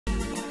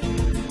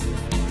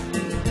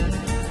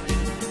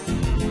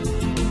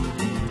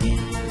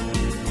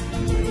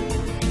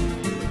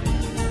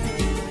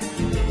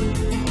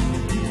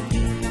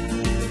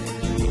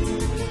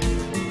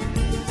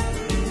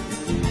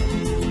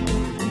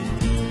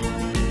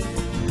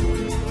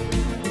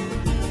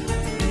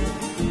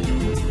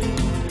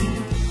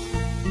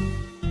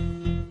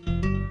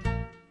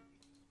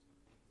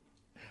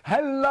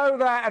Hello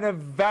there and a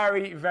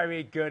very,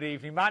 very good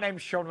evening. My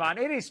name's Sean Ryan.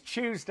 It is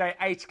Tuesday,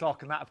 8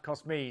 o'clock, and that, of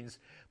course, means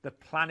the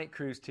Planet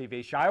Cruise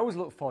TV show. I always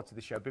look forward to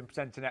the show. I've been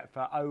presenting it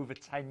for over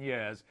 10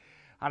 years,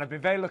 and I've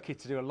been very lucky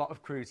to do a lot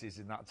of cruises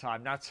in that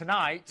time. Now,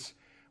 tonight,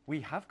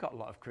 we have got a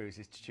lot of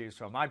cruises to choose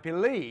from. I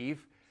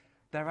believe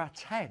there are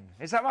 10.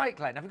 Is that right,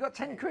 Glenn? Have we got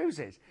 10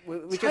 cruises?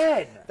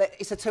 10?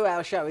 It's a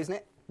 2-hour show, isn't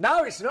it?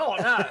 No, it's not,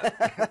 no.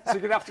 So we're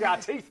going to have to get our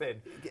teeth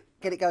in.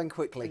 Get it going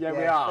quickly. Yeah,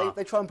 we are.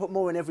 They try and put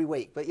more in every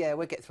week, but yeah,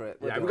 we'll get through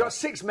it. We've got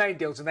 6 main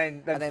deals and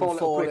then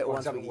 4 little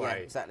ones, haven't we? Yeah,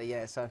 exactly,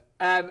 yeah. So.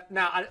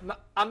 Now,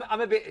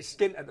 I'm a bit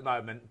skint at the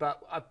moment,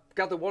 but I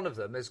gather one of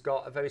them has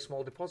got a very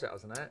small deposit,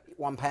 hasn't it?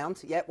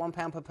 £1, yeah,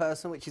 £1 per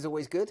person, which is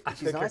always good,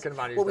 which is nice. I can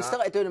manage well, we that.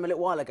 started doing them a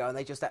little while ago and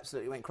they just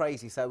absolutely went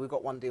crazy, so we've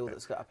got one deal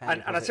that's got a pound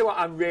deposit. And I tell you what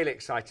I'm really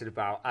excited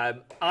about.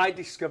 I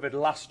discovered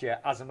last year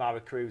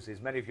Azamara Cruises.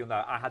 Many of you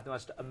know I had the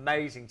most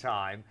amazing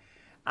time.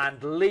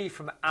 And Lee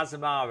from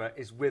Azamara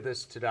is with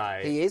us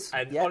today. He is.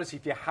 And honestly,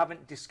 if you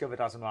haven't discovered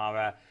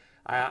Azamara,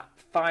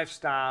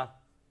 5-star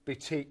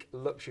boutique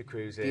luxury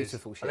cruises.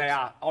 Beautiful ships. They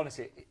are,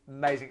 honestly,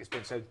 amazing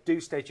experience. So do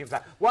stay tuned for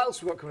that. What else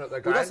have we got coming up there,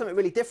 guys? We've got something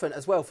really different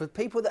as well for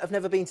people that have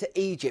never been to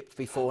Egypt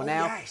before.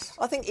 Now, yes.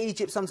 I think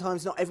Egypt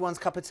sometimes not everyone's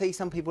cup of tea.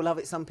 Some people love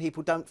it, some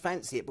people don't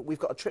fancy it. But we've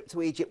got a trip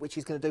to Egypt which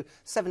is going to do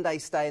 7-day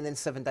stay and then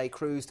 7-day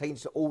cruise, taking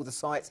you to all the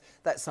sites.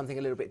 That's something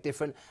a little bit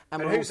different.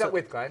 And who's that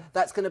with, Glenn?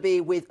 That's going to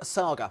be with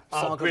Saga.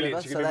 Oh, Saga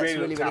brilliant. River, so that's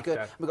really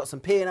good. We've got some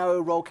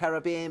P&O, Royal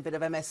Caribbean, bit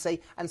of MSC,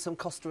 and some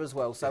Costa as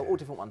well. So all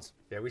different ones.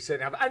 Yeah, we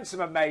certainly have, and some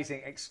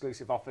amazing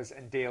exclusive offers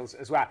and deals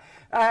as well.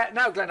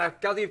 Now, Glenn, I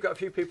gather you've got a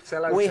few people to say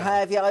hello to. We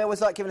have, yeah. I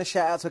always like giving a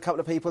shout out to a couple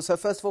of people. So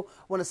first of all,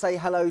 I want to say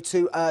hello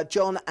to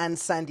John and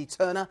Sandy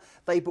Turner.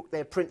 They booked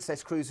their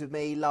Princess cruise with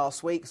me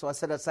last week, so I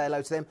said I'd say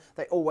hello to them.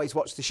 They always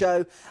watch the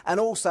show. And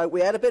also, we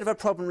had a bit of a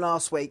problem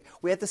last week.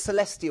 We had the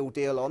Celestial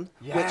deal on,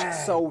 which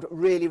sold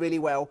really, really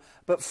well.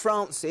 But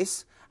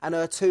Frances and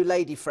her 2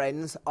 lady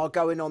friends are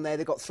going on there.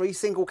 They've got 3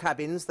 single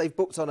cabins. They've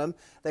booked on them.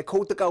 They're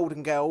called the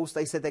Golden Girls.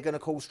 They said they're going to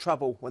cause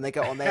trouble when they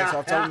get on there, so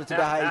I've told them to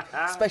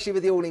behave, especially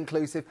with the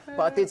all-inclusive. But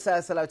I did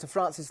say hello to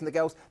Francis and the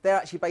girls. They're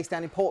actually based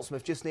down in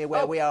Portsmouth, just near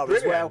where we are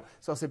as well.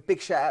 So I said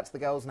big shout-out to the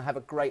girls and have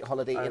a great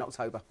holiday in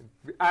October.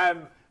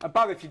 And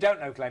by the way, if you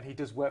don't know Glenn, he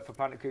does work for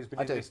Planet Cruise,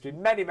 been in the industry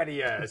many, many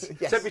years.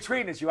 Yes. So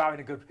between us, you are in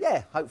a good...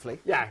 Yeah, hopefully.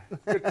 Yeah,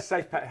 good,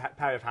 safe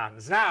pair of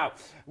hands. Now,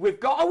 we've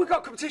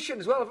got competition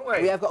as well, haven't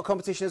we? We have got a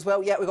competition as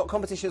well. Yeah, we've got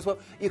competition as well.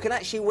 You can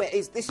actually win.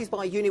 This is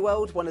by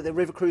Uniworld, one of the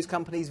river cruise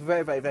companies,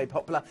 very, very, very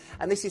popular.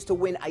 And this is to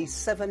win a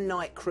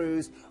 7-night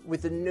cruise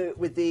with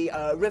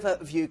the River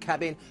View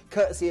cabin,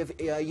 courtesy of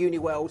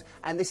Uniworld.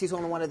 And this is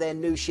on one of their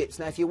new ships.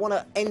 Now, if you want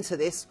to enter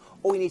this,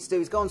 all you need to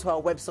do is go onto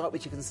our website,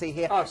 which you can see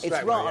here. It's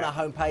right on our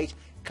homepage.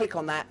 Click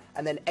on that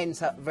and then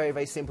enter. Very,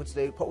 very simple to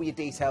do. Put all your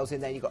details in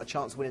there. You've got a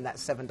chance of winning that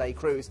 7-day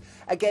cruise.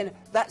 Again,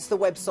 that's the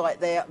website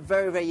there.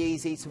 Very, very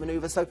easy to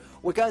manoeuvre. So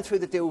we're going through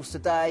the deals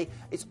today.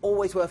 It's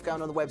always worth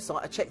going on the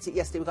website. I checked it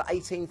yesterday. We've got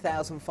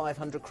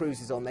 18,500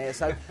 cruises on there.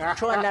 So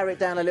try and narrow it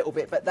down a little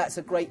bit. But that's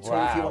a great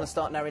tool if you want to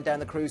start narrowing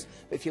down the cruise.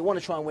 But if you want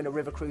to try and win a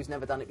river cruise,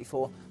 never done it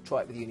before, try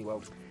it with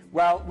Uniworld.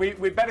 Well, we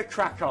better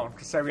crack on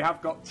because we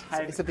have got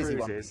 10 it's a busy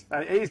cruises.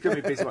 It is going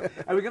to be a busy one.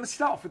 And we're going to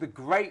start off with a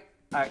great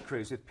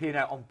cruise with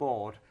P&O on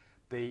board,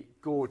 the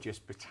gorgeous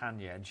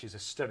Britannia, and she's a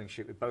stunning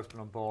ship. We've both been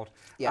on board.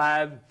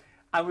 Yeah.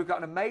 And we've got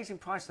an amazing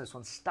price on this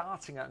one,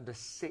 starting at under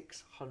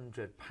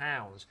 £600.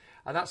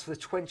 And that's for the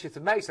 20th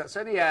of May, so that's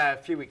only a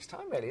few weeks'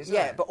 time, really, isn't it?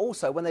 Yeah, but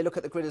also, when they look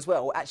at the grid as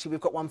well, actually,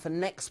 we've got one for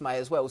next May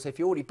as well. So if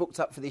you're already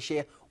booked up for this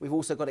year, we've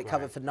also got it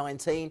covered for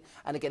 19.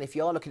 And again, if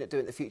you are looking at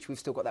doing it in the future, we've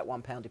still got that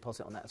 £1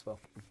 deposit on that as well.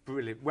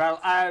 Brilliant.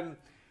 Well,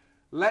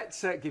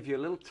 let's give you a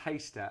little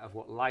taster of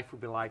what life will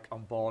be like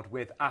on board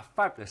with our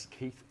fabulous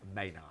Keith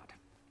Maynard.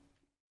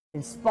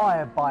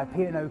 Inspired by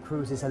P&O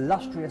Cruises'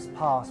 illustrious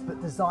past, but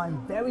designed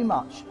very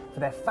much for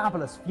their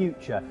fabulous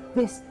future,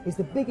 this is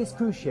the biggest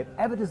cruise ship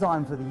ever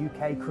designed for the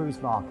UK cruise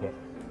market.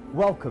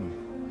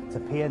 Welcome to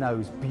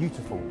P&O's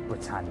beautiful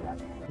Britannia.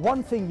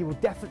 One thing you will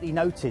definitely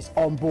notice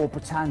on board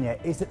Britannia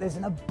is that there's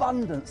an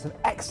abundance of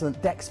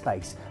excellent deck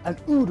space and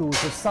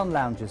oodles of sun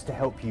loungers to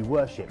help you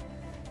worship.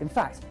 In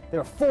fact, there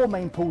are 4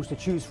 main pools to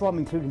choose from,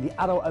 including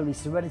the adult-only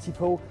Serenity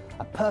Pool,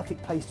 a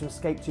perfect place to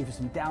escape to for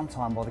some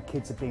downtime while the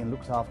kids are being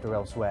looked after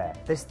elsewhere.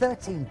 There's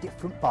 13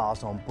 different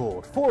bars on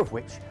board, 4 of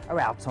which are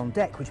out on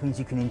deck, which means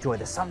you can enjoy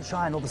the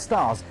sunshine or the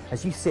stars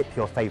as you sip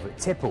your favourite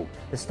tipple.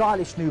 The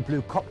stylish new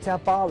blue cocktail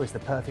bar is the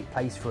perfect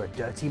place for a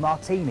dirty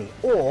martini,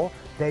 or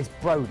there's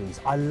Brody's.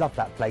 I love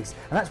that place,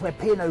 and that's where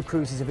P&O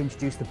Cruises have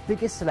introduced the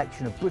biggest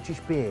selection of British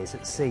beers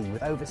at sea,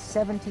 with over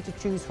 70 to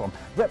choose from,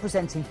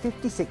 representing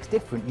 56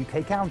 different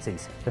UK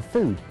counties. The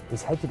food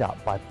is headed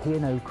up by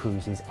P&O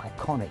Cruises'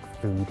 iconic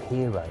food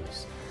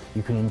heroes.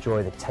 You can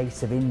enjoy the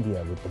taste of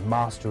India with the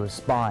Master of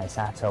Spice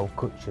Atal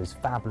Kutcher's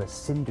fabulous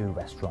Sindhu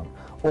restaurant,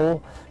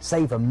 or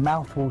savour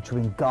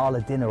mouth-watering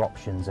gala dinner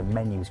options and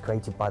menus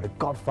created by the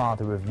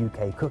godfather of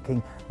UK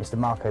cooking, Mr.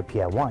 Marco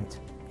Pierre White.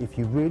 If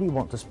you really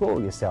want to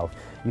spoil yourself,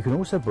 you can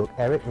also book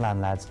Eric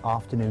Landlad's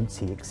afternoon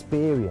tea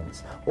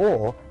experience,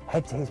 or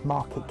head to his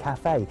Market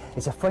Cafe.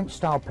 It's a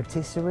French-style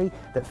patisserie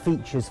that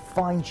features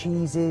fine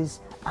cheeses,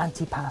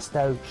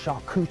 antipasto,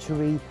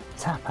 charcuterie,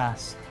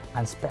 tapas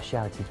and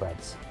specialty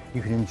breads.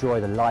 You can enjoy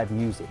the live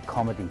music,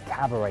 comedy,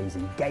 cabarets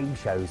and game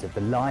shows of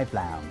the Live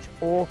Lounge,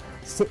 or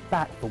sit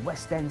back for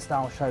West End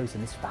style shows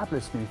in this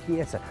fabulous new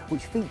theatre,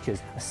 which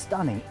features a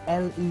stunning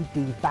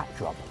LED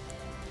backdrop.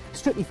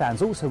 Strictly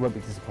fans also won't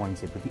be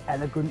disappointed with the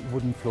elegant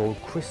wooden floored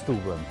Crystal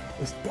Room.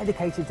 It's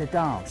dedicated to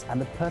dance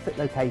and the perfect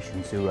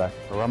location to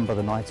rumba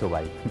the night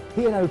away.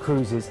 P&O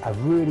Cruises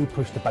have really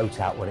pushed the boat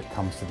out when it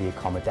comes to the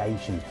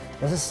accommodation.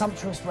 There's a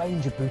sumptuous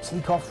range of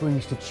boutique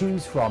offerings to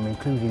choose from,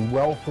 including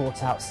well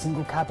thought out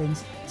single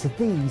cabins to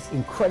these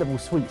incredible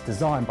suites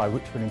designed by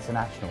Richmond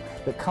International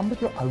that come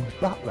with your own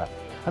butler.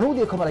 And all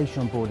the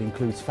accommodation on board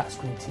includes flat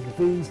screen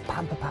TVs,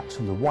 pamper packs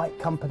from the White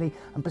Company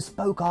and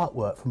bespoke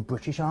artwork from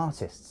British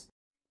artists.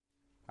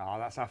 Oh,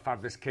 that's our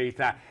fabulous Keith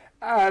there.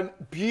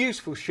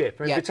 Beautiful ship.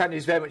 I mean, Britannia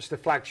is very much the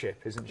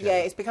flagship, isn't she? Yeah,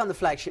 it's become the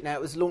flagship now. It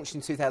was launched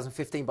in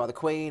 2015 by the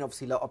Queen.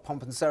 Obviously, a lot of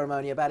pomp and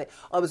ceremony about it.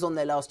 I was on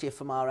there last year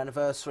for our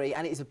anniversary,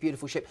 and it is a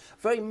beautiful ship.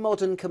 Very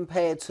modern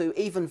compared to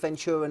even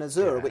Ventura and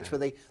Azura, which were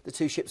the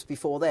two ships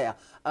before there.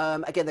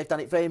 Again, they've done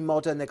it very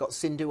modern. They've got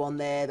Sindhu on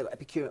there. They've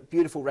got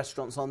beautiful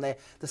restaurants on there.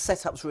 The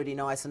setup's really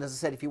nice. And as I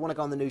said, if you want to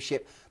go on the new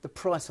ship, the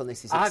price on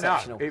this is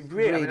exceptional. I know. It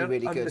really, really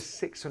good. Under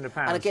 £600.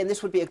 And again,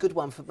 this would be a good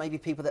one for maybe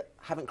people that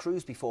haven't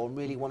cruised before and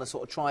really want to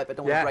sort of try it, but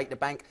don't want to break the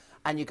bank.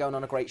 And you're going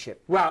on a great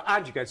ship. Well,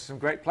 and you go to some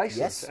great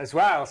places as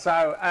well.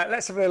 So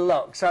let's have a little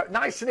look. So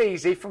nice and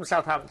easy from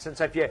Southampton.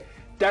 So if you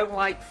don't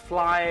like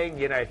flying,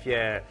 you know, if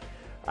you're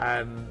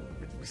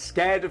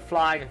scared of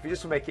flying, if you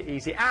just want to make it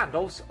easy, and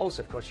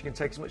also, of course, you can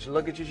take as much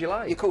luggage as you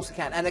like. Of course you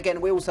can. And again,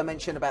 we also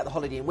mentioned about the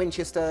holiday in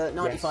Winchester,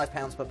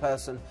 £95 per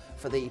person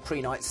for the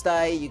pre-night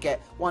stay. You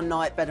get one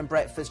night bed and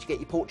breakfast, you get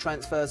your port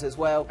transfers as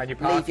well, and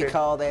leave your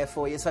car there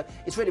for you. So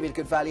it's really, really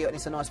good value, and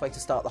it's a nice way to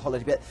start the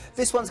holiday bit.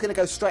 This one's going to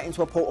go straight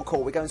into a port of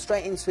call. We're going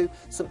straight into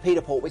St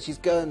Peter Port, which is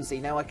Guernsey.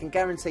 Now, I can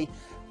guarantee,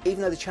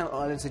 even though the Channel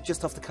Islands are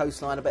just off the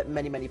coastline, I bet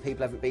many, many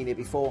people haven't been here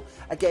before.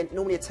 Again,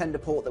 normally a tender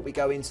port that we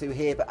go into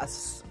here, but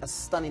a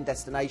stunning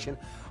destination.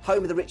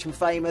 Home of the rich and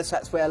famous.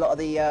 That's where a lot of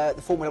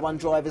the Formula 1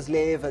 drivers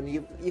live, and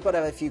you've got to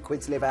have a few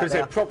quid to live out there. Because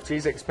their property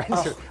is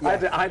expensive. Oh, I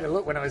had a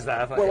look when I was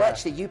there. Well,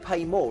 actually, you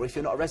pay more if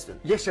you're not a resident.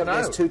 Yes, I know.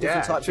 There's two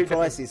different types of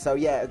prices. So,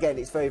 yeah, again,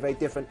 it's very, very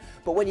different.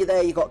 But when you're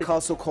there, you've got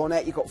Castle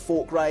Cornet, you've got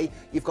Fort Grey,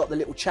 you've got the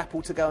little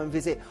chapel to go and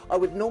visit. I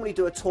would normally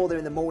do a tour there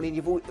in the morning.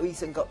 You've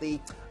even got the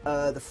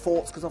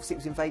forts, because obviously it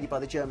was invaded by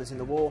the Germans in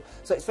the war.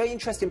 So it's a very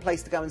interesting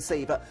place to go and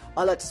see. But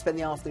I like to spend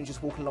the afternoon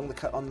just walking along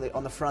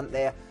on the front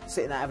there,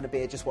 sitting there having a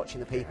beer, just watching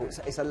the people.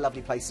 It's a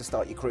lovely place to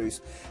start your cruise.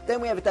 Then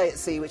we have a day at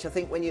sea, which I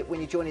think when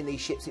you're joining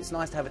these ships, it's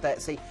nice to have a day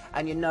at sea,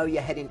 and you know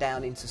you're heading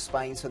down into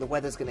Spain, so the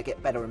weather's going to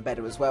get better and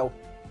better as well.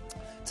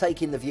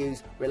 Take in the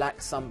views,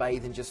 relax,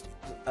 sunbathe, and just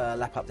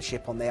lap up the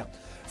ship on there.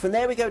 From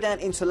there we go down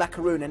into La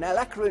Coruna. Now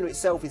La Coruna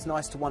itself is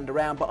nice to wander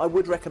around, but I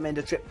would recommend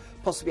a trip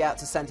possibly out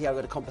to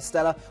Santiago de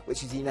Compostela,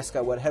 which is the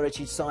UNESCO World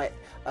Heritage Site,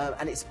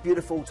 and it's a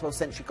beautiful 12th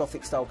century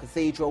Gothic style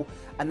cathedral,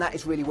 and that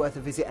is really worth a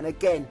visit. And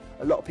again,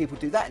 a lot of people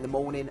do that in the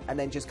morning and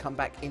then just come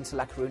back into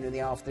La Coruna in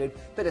the afternoon,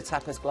 bit of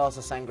tapas, glass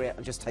of sangria,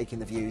 and just taking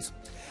the views.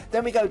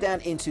 Then we go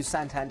down into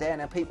Santander.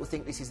 Now people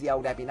think this is the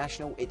old Abbey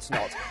National. It's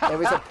not.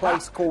 There is a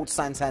place called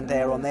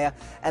Santander on there,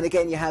 and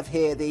again you have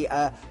here the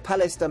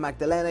Palace de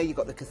Magdalena, you've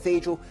got the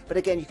cathedral, but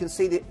again you can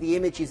see the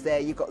images there.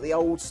 You've got the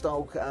old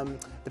style,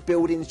 the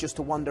buildings just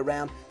to wander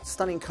around,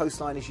 stunning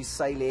coastline as you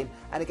sail in,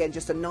 and again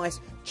just a nice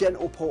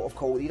gentle port of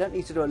call. You don't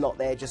need to do a lot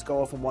there, just go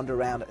off and wander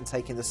around and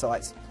take in the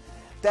sights.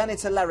 Down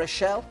into La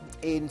Rochelle,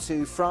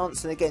 into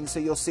France, and again, so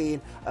you're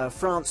seeing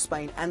France,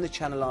 Spain and the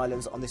Channel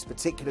Islands on this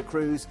particular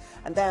cruise.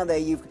 And down there,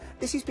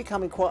 this is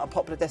becoming quite a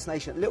popular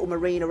destination. A little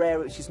marina area,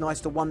 which is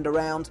nice to wander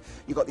around.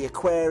 You've got the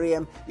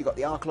aquarium, you've got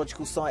the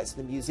archaeological sites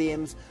and the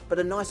museums, but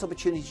a nice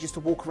opportunity just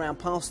to walk around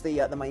past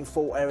the main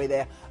fort area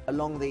there,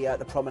 along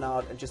the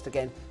promenade, and just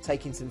again,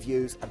 taking some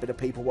views, a bit of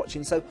people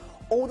watching. So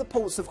all the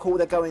ports of call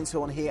they're going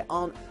to on here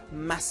aren't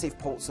massive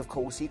ports of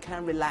call, so you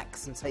can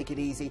relax and take it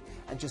easy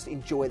and just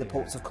enjoy the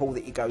ports of call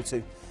that you go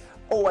to.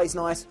 Always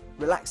nice,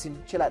 relaxing,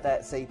 chill out there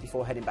at sea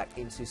before heading back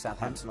into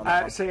Southampton on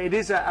the So it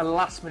is a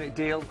last minute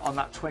deal on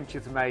that 20th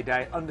of May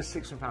day, under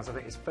 £600. I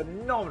think it's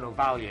phenomenal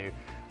value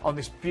on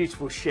this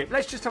beautiful ship.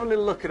 Let's just have a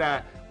little look at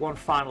her one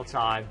final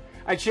time.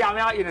 And she, I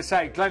mean, I'm going to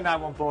say, Glenn and I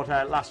on board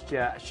her last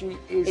year. She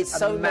is It's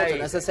so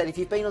modern. As I said, if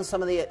you've been on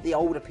some of the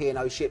older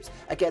P&O ships,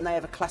 again, they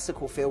have a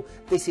classical feel.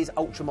 This is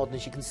ultra modern,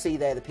 as you can see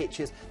there, the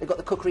pictures. They've got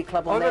the cookery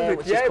club on there,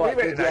 which is quite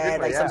good. Yeah,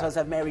 they sometimes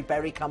have Mary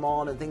Berry come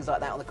on and things like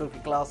that on the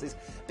cookery classes.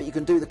 But you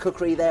can do the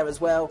cookery there as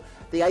well.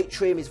 The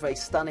atrium is very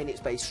stunning,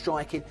 it's very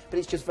striking, but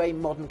it's just very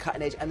modern,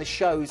 cutting edge, and the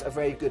shows are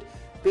very good.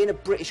 Being a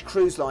British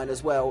cruise line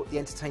as well, the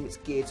entertainment's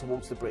geared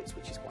towards the Brits,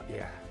 which is quite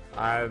good.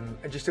 And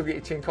you still get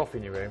your tea and coffee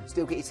in your room?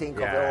 Still get your tea and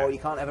coffee, Yeah. or you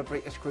can't have a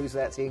British cruise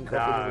without tea and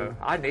coffee in the room.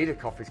 I need a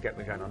coffee to get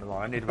me going on the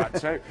line. I need about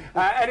two.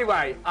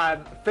 Anyway, I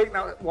think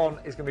that one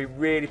is going to be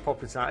really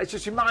popular tonight. Let's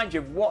just remind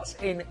you what's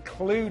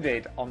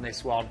included on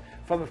this one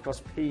from, of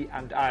course,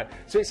 P&O.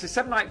 So it's a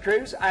 7-night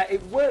cruise.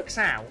 It works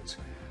out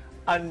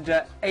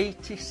under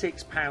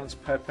 £86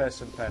 per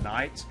person per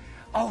night.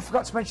 Oh, I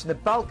forgot to mention the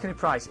balcony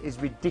price is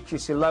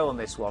ridiculously low on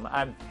this one.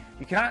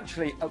 You can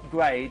actually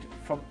upgrade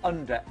from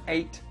under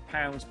 £8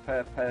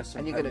 per person.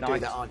 And you're going to do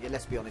that, aren't you?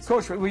 Let's be honest. Of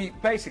course, we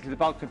basically the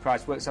balcony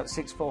price works out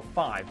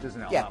 645,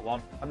 doesn't it? On that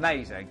one,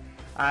 amazing.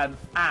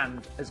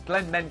 And as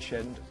Glenn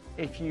mentioned,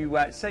 if you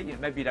say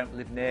maybe you don't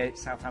live near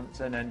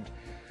Southampton and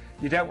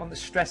you don't want the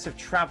stress of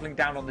travelling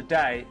down on the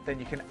day, then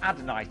you can add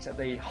a night at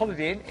the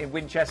Holiday Inn in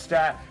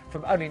Winchester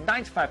from only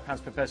 £95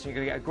 per person. You're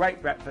going to get a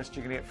great breakfast,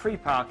 you're going to get free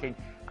parking,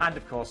 and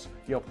of course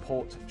your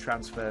port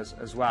transfers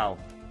as well.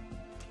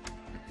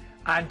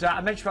 And I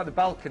mentioned about the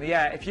balcony,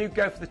 yeah, if you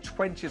go for the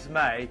 20th of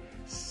May,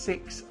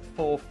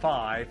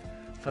 645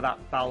 for that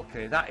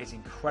balcony. That is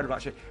incredible,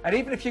 actually. And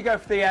even if you go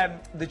for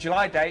the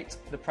July date,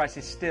 the price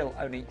is still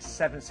only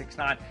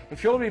 $769.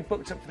 If you're already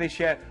booked up for this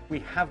year, we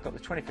have got the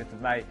 25th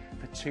of May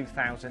for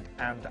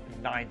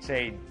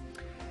 2019.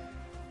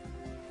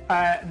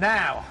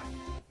 Now,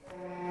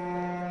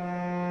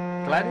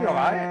 Glenn, you all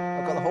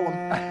right? I've got the horn.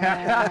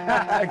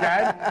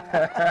 Again?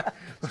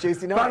 It's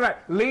Tuesday night. By the way,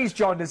 Lee's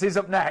joined us. He's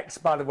up next,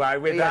 by the way,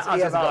 with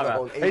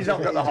Azamara. He's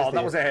not got the horn.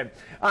 That was him.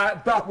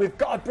 But we've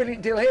got a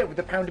brilliant deal here with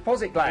the £1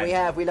 deposit, Glenn. We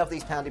have. We love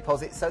these £1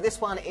 deposits. So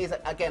this one is,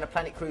 again, a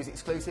Planet Cruise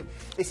exclusive.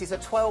 This is a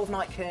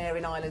 12-night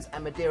Canary Islands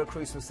and Madeira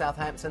cruise from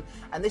Southampton.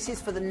 And this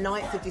is for the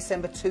 9th of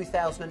December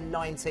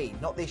 2019.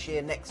 Not this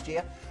year, next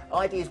year.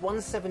 ID is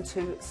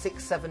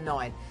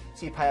 172679.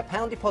 So you pay a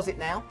 £1 deposit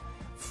now.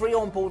 Free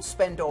on-board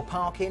spend or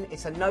parking.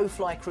 It's a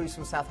no-fly cruise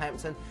from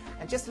Southampton.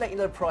 And just to let you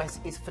know, the price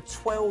is for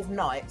 12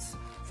 nights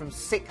from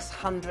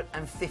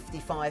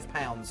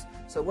 £655.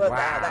 So work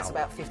that out, that's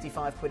about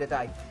 55 quid a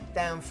day.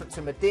 Down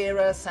to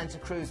Madeira, Santa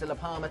Cruz de la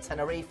Palma,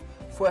 Tenerife,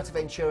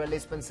 Fuerteventura,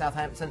 Lisbon,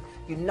 Southampton.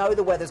 You know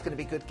the weather's going to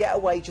be good. Get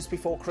away just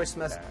before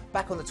Christmas,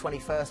 back on the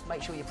 21st.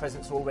 Make sure your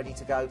presents are all ready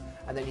to go.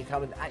 And then you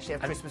come and actually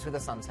have Christmas with a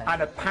suntan.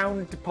 And a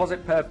 £1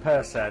 deposit per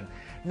person.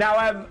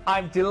 Now,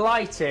 I'm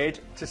delighted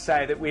to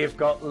say that we have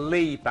got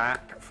Lee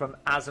back from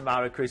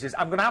Azamara Cruises.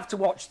 I'm going to have to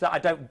watch that I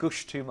don't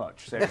gush too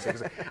much,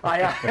 seriously.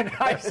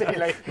 I see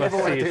Lee. Never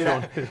want to do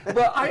that.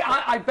 Well,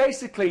 I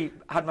basically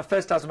had my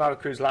first Azamara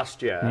cruise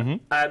last year.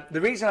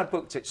 The reason I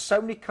booked it, so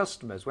many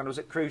customers, when I was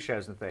at cruise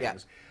shows and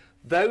things,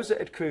 those that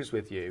had cruised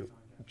with you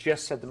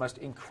just said the most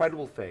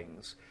incredible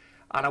things.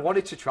 And I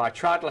wanted to try. I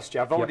tried last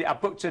year. I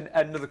booked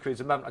another cruise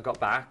the moment I got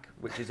back,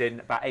 which is in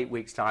about 8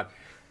 weeks' time.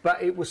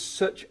 But it was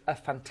such a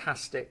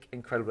fantastic,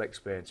 incredible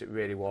experience. It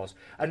really was.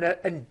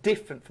 And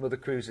different from other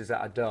cruises that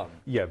I'd done.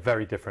 Yeah,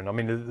 very different. I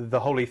mean, the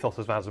whole ethos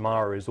of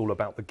Azamara is all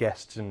about the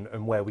guests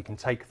and where we can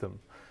take them.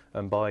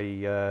 And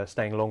by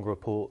staying longer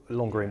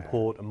in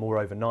port and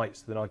more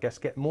overnights, then our guests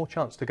get more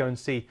chance to go and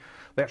see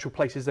the actual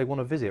places they want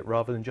to visit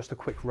rather than just a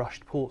quick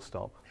rushed port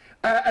stop.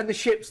 And the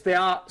ships, they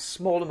are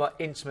smaller, more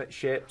intimate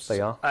ships.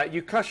 They are.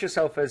 You class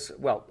yourself as,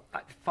 well,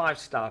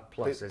 5-star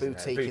plus, isn't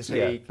boutique, it? isn't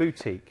Yeah,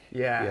 boutique.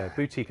 Yeah. Yeah,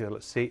 boutique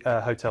at sea,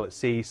 hotel at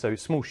sea. So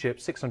small ship,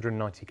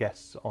 690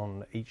 guests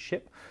on each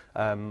ship.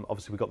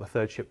 Obviously, we've got the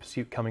third ship,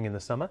 Pursuit, coming in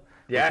the summer.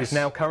 Yes. Which is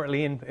now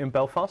currently in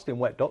Belfast, in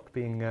Wet Dock,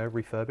 being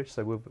refurbished.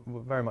 So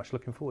we're very much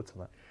looking forward to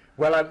that.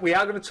 Well, we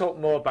are going to talk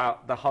more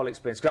about the whole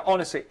experience, because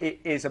honestly, it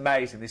is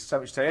amazing. There's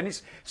so much to say.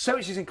 And so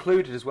much is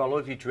included as well, all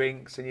of your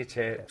drinks and your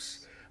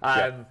tips.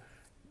 Yes.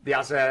 The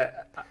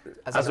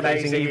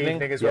amazing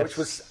evening as well,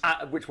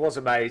 which was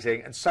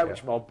amazing, and so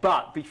much more.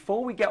 But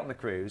before we get on the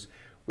cruise,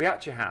 we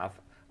actually have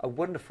a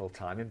wonderful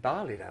time in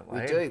Bali, don't we?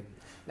 We do.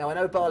 Now, I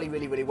know Bali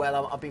really, really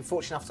well. I've been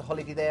fortunate enough to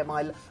holiday there.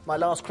 My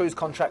last cruise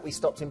contract, we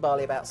stopped in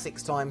Bali about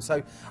 6 times,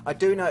 so I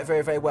do know it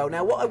very, very well.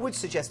 Now, what I would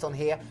suggest on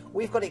here,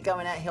 we've got it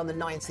going out here on the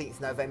 19th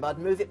of November. I'd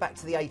move it back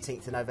to the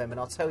 18th of November,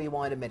 and I'll tell you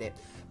why in a minute.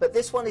 But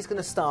this one is going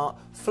to start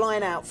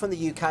flying out from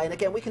the UK, and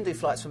again, we can do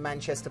flights from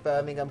Manchester,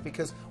 Birmingham,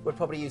 because we'll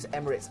probably use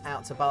Emirates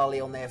out to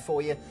Bali on there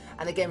for you.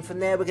 And again, from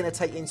there, we're going to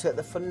take you into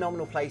the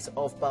phenomenal place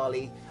of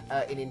Bali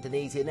in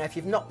Indonesia. Now, if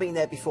you've not been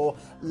there before,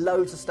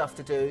 loads of stuff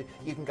to do.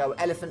 You can go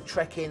elephant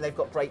trekking. They've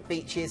got great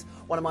beaches.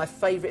 One of my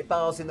favourite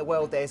bars in the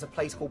world there is a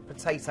place called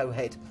Potato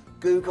Head.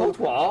 Google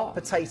what?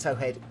 Potato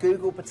Head.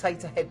 Google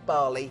Potato Head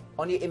Bali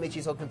on your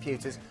images on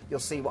computers. You'll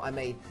see what I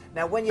mean.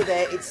 Now, when you're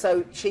there, it's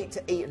so cheap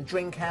to eat and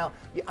drink out.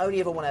 You only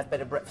ever want to have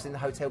better breakfast in the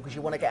hotel because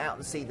you want to get out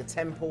and see the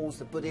temples,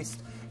 the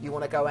Buddhist. You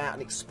want to go out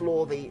and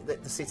explore the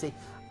city.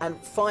 And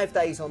 5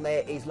 days on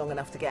there is long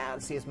enough to get out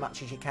and see as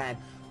much as you can.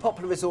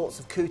 Popular resorts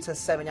of Kuta,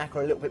 Seminyak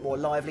are a little bit more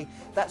lively.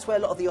 That's where a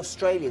lot of the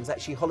Australians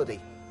actually holiday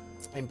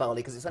in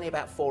Bali, because it's only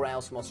about 4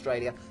 hours from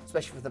Australia,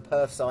 especially from the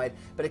Perth side.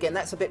 But again,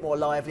 that's a bit more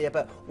livelier,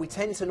 but we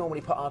tend to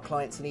normally put our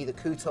clients in either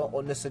Kuta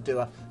or Nusa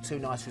Dua, 2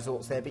 nice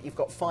resorts there. But you've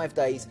got 5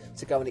 days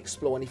to go and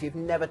explore, and if you've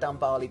never done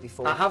Bali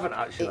before, I haven't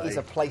actually. It is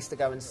a place to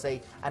go and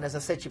see. And as I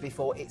said to you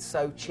before, it's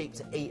so cheap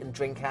to eat and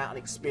drink out and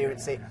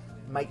experience it.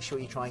 make sure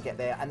you try and get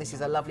there. And this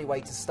is a lovely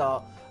way to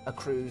start a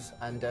cruise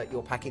and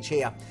your package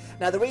here.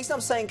 Now, the reason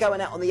I'm saying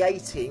going out on the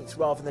 18th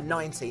rather than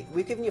 19th,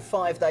 we've given you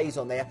 5 days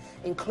on there.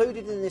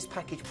 Included in this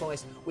package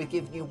price, we've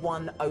given you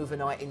 1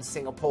 overnight in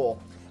Singapore.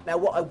 Now,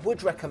 what I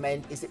would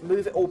recommend is that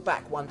move it all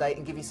back 1 day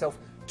and give yourself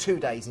 2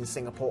 days in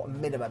Singapore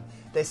minimum.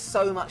 There's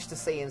so much to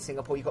see in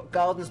Singapore. You've got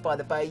Gardens by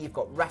the Bay, you've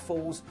got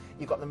Raffles,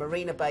 you've got the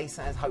Marina Bay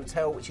Sands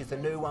Hotel, which is the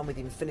new one with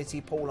the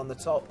infinity pool on the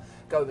top.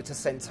 Go over to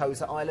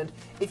Sentosa Island.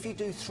 If you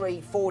do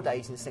 3-4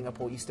 days in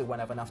Singapore, you still won't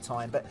have enough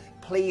time, but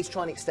please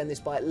try and extend this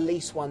by at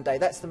least 1 day.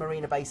 That's the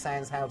Marina Bay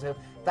Sands Hotel,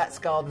 that's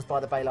Gardens by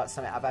the Bay, like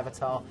something out of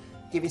Avatar.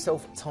 Give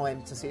yourself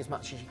time to see as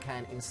much as you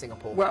can in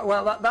Singapore.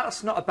 Well,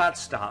 that's not a bad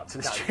start to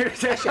this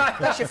Tuesday.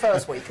 That's your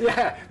first week.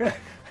 Yeah.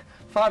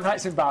 5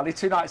 nights in Bali,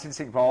 2 nights in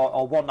Singapore,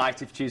 or 1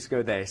 night if you choose to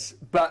go this.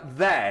 But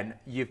then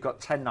you've got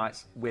 10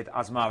 nights with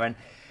Azamara.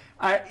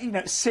 And, you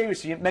know,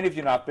 seriously, many of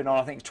you know I've been on,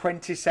 I think,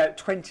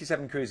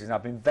 27 cruises. And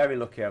I've been very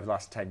lucky over the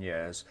last 10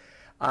 years.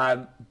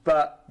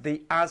 But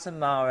the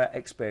Azamara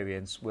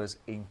experience was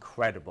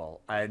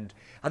incredible. And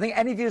I think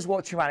any of you who's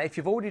watching around, if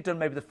you've already done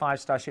maybe the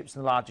 5-star ships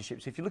and the larger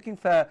ships, if you're looking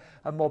for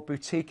a more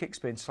boutique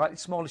experience, slightly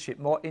smaller ship,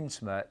 more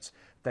intimate,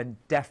 then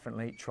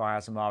definitely try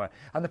Azamara.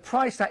 And the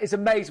price tag is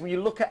amazing when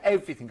you look at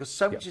everything, because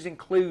so much is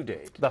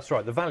included. That's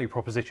right. The value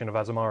proposition of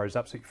Azamara is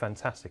absolutely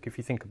fantastic. If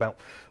you think about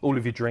all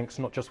of your drinks,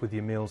 not just with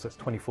your meals, that's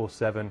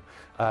 24/7,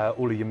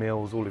 all of your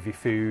meals, all of your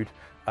food,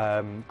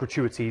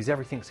 gratuities,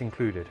 everything's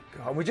included.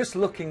 And we're just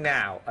looking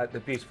now at the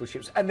beautiful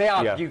ships, and they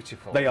are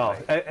beautiful. They are.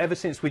 Ever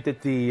since we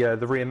did the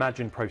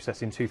Reimagine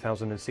process in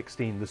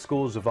 2016, the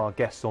scores of our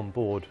guests on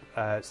board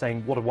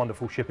saying what a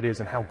wonderful ship it is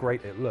and how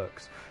great it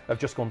looks have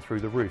just gone through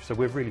the roof. So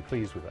we're really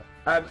pleased with it.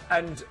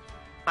 And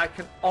I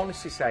can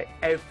honestly say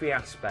every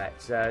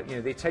aspect, you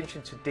know, the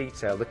attention to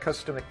detail, the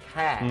customer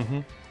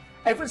care.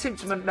 Everyone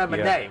seems to know my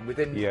name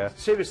within,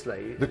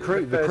 seriously, the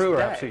crew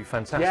are absolutely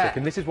fantastic. Yeah.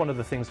 And this is one of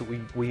the things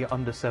that we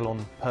undersell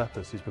on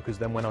purpose, is because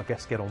then when our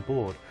guests get on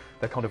board,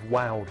 they're kind of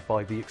wowed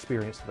by the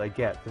experience that they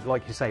get.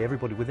 Like you say,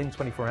 everybody within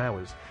 24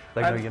 hours,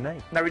 they know your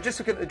name. Now, we're just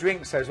looking at the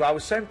drinks as well. I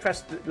was so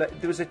impressed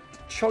that there was a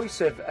choice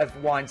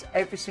of wines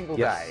every single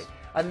day.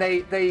 And they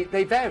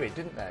varied,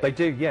 didn't they? They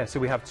do, yeah. So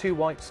we have 2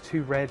 whites,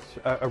 2 red,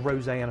 a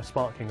rosé and a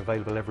sparkling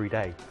available every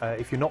day.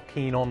 If you're not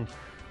keen on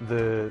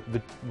the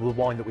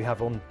wine that we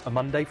have on a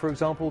Monday, for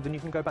example, then you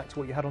can go back to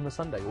what you had on the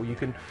Sunday. Or you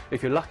can,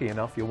 if you're lucky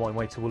enough, your wine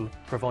waiter will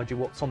provide you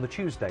what's on the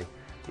Tuesday.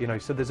 You know,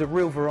 so there's a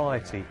real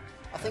variety.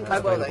 I think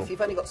as well, though, if you've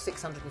only got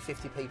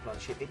 650 people on a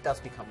ship, it does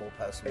become more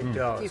personal. It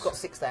does. If you've got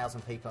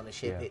 6,000 people on a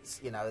ship,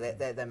 it's, you know,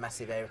 they're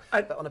massive area.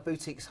 But on a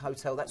boutique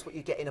hotel, that's what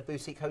you get in a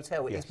boutique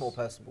hotel. It is more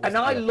personal. And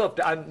I loved,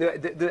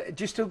 do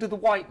you still do the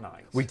white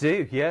nights? We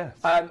do, yeah.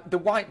 The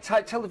white,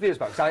 tell the viewers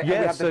about it, because we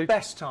have the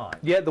best time.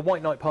 Yeah, the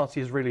White Night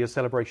Party is really a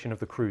celebration of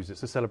the cruise.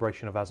 It's a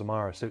celebration of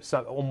Azamara. So it's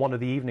on one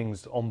of the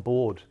evenings on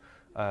board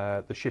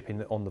the ship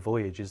on the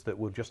voyage, is that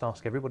we'll just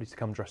ask everybody to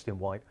come dressed in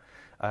white.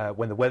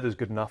 When the weather's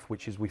good enough,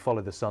 which is we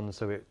follow the sun,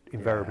 so it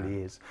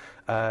invariably is,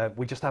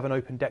 we just have an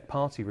open deck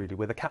party, really,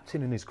 where the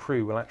captain and his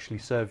crew will actually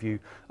serve you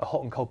a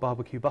hot and cold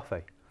barbecue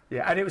buffet.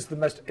 Yeah, and it was the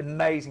most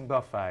amazing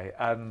buffet.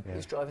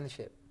 Who's driving the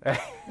ship?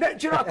 No,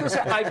 do you know what? Because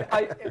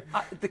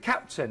the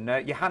captain,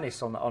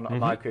 Johannes on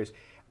my cruise,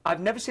 I've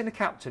never seen a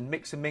captain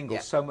mix and mingle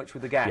so much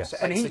with the guests,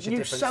 and he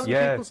knew so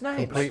many people's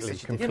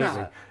names. Completely. You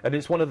know? And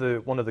it's one of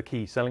the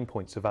key selling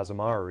points of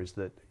Azamara, is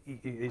that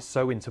it's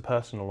so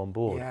interpersonal on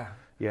board.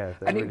 Yeah,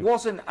 and really... it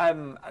wasn't, I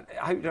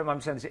hope you don't mind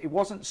me saying this, it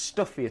wasn't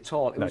stuffy at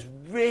all. It was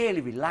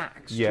really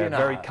relaxed. Yeah, you know?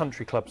 very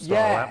country club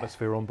style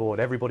atmosphere on board.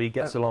 Everybody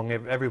gets along,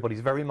 everybody's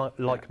very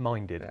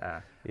like-minded.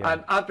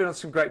 I've been on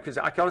some great cruises.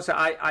 I can honestly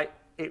say,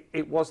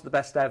 it was the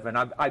best ever, and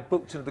I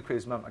booked another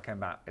cruise the moment I came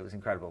back. It was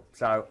incredible.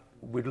 So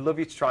we'd love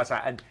you to try it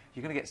out, and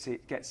you're going to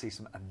get to see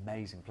some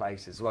amazing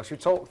places as well. Should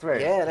we talk through?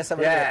 Yeah, let's have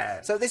a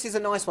look. So this is a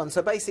nice one.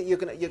 So basically, you're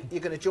going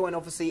to join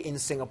obviously in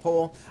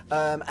Singapore,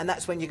 and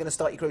that's when you're going to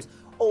start your cruise.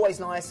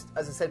 Always nice,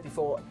 as I said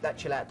before, that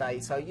chill out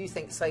day. So you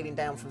think sailing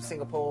down from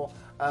Singapore,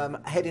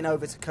 heading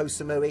over to Koh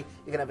Samui, you're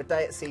going to have a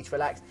day at sea to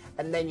relax,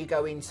 and then you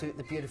go into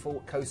the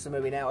beautiful Koh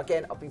Samui. Now,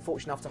 again, I've been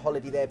fortunate enough to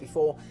holiday there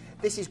before.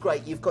 This is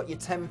great. You've got your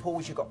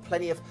temples, you've got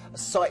plenty of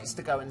sights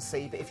to go and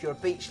see. But if you're a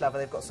beach lover,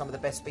 they've got some of the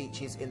best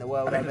beaches in the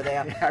world over there.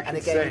 And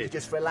again, you can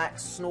just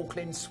relax,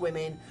 snorkeling,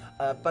 swimming,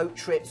 boat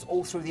trips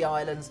all through the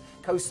islands.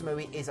 Koh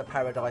Samui is a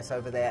paradise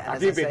over there. And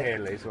have you been here,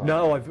 Lee? Well?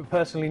 No, I've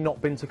personally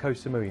not been to Koh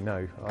Samui,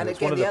 no. And it's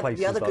again,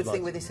 the other good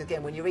thing with this,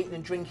 again, when you're eating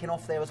and drinking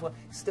off there as well,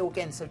 it's still,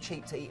 again, so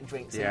cheap to eat and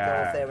drink. So you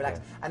go off there, relax.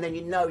 And then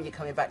you know you're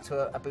coming back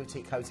to a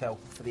boutique hotel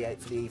for the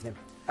evening.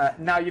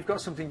 Now, you've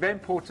got something very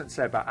important to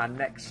say about our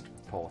next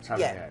port,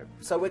 haven't you?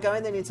 So we're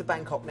going then into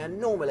Bangkok. Now,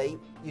 normally,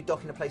 you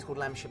dock in a place called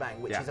Lam Shabang,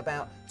 which is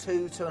about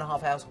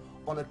 2.5 hours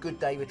on a good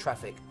day with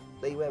traffic.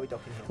 Lee, where are we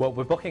docking here? Well,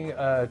 we're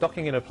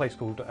docking in a place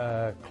called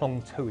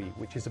Klong Tui,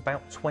 which is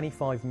about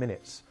 25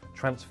 minutes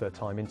transfer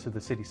time into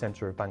the city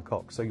centre of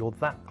Bangkok. So you're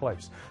that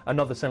close.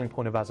 Another selling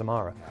point of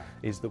Azamara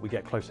is that we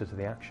get closer to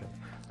the action.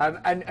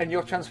 And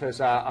your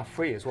transfers are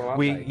free as well,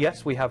 aren't they?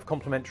 Yes, we have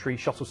complimentary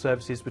shuttle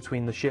services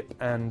between the ship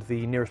and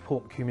the nearest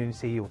port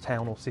community or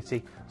town or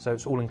city, so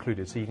it's all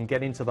included. So you can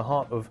get into the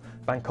heart of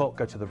Bangkok,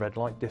 go to the red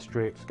light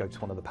district, go to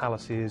one of the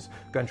palaces,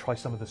 go and try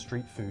some of the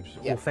street food,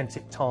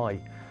 authentic Thai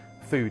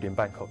food in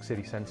Bangkok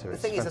city centre. The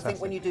thing is, I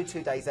think when you do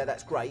 2 days there,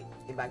 that's great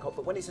in Bangkok,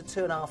 but when it's a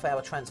 2.5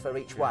 hour transfer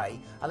each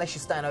way, unless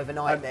you're staying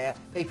overnight there,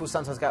 people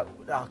sometimes go,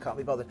 oh, I can't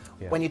be bothered.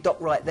 When you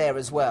dock right there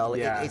as well,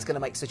 it's going to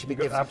make such a big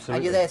difference. Absolutely.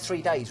 And you're there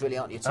 3 days, really,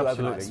 aren't you? Two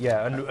overnights.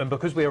 Yeah, and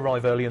because we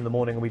arrive early in the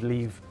morning and we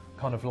leave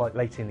kind of like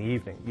late in the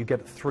evening, you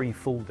get 3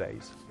 full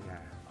days. Yeah.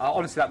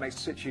 Honestly, that makes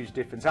such a huge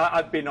difference.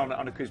 I've been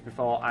on a cruise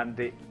before, and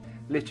it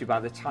literally by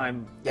the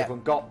time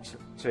everyone got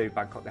to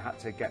Bangkok, they had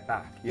to get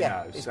back. You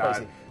know, it's so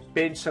crazy.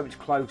 Being so much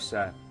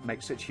closer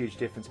makes such a huge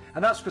difference,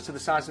 and that's because of the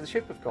size of the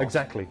ship, of course.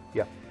 Exactly.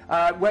 Yeah.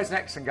 Where's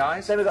next, then,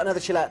 guys? Then we've got another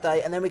chill-out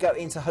day, and then we go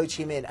into Ho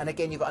Chi Minh, and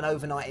again, you've got an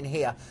overnight in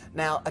here.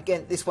 Now,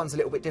 again, this one's a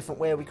little bit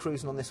different. Where are we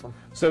cruising on this one?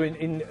 So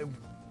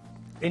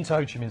into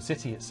Ho Chi Minh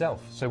City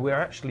itself. So we're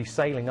actually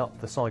sailing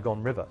up the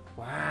Saigon River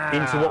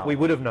into what we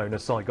would have known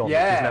as Saigon, which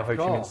is now Ho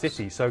Chi Minh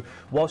City. So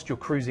whilst you're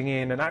cruising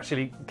in, and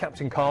actually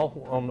Captain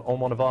Carl on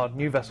one of our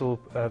new vessel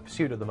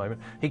Pursuit at the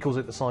moment, he calls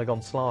it the Saigon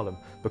Slalom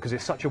because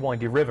it's such a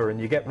windy river and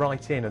you get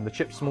right in and the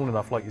ship's small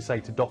enough, like you say,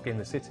 to dock in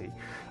the city.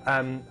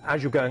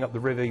 As you're going up the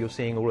river, you're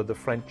seeing all of the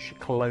French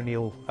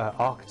colonial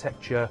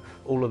architecture,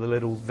 all of the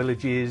little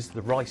villages,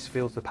 the rice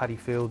fields, the paddy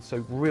fields,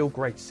 so real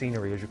great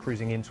scenery as you're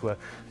cruising into a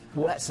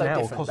what's now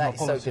a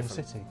cosmopolitan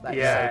city.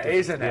 Yeah,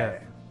 isn't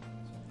it?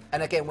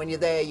 And again, when you're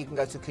there, you can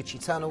go to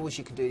Kuchi Tunnels,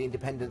 you can do the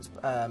Independence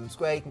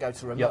Square, you can go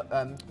to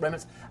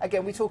Remnants.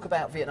 Again, we talk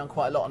about Vietnam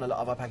quite a lot on a lot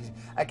of our packages.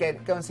 Again,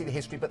 go and see the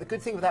history, but the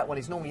good thing with that one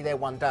is normally there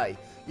 1 day.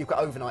 You've got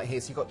overnight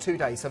here, so you've got 2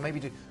 days, so maybe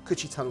do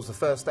Kuchi Tunnels the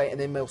first day, and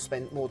then we'll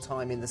spend more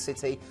time in the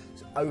city,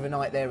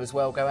 overnight there as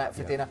well, go out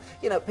for dinner.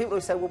 You know, people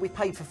always say, well, we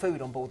paid for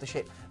food on board the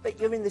ship, but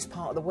you're in this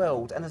part of the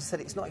world, and as I said,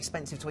 it's not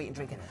expensive to eat and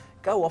drink.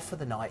 Go off for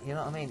the night, you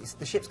know what I mean?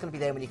 The ship's going to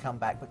be there when you come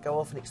back, but go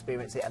off and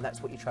experience it, and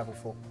that's what you travel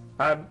for.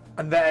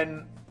 And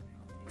then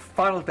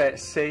final day at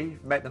sea,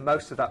 make the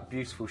most of that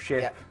beautiful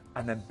ship,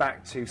 and then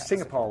back to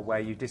Singapore,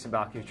 where you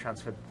disembark, you've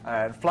transferred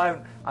and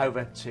flown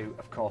over to,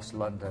 of course,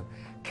 London.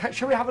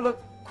 Shall we have a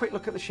quick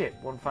look at the ship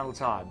one final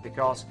time?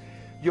 Because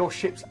your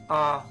ships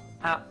are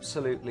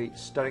absolutely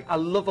stunning. I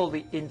love all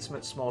the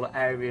intimate, smaller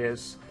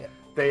areas.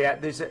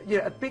 There's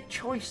a big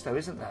choice, though,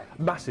 isn't there?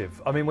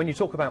 Massive. I mean, when you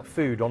talk about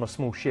food on a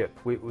small ship,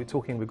 we're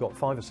talking we've got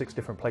 5 or 6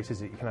 different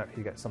places that you can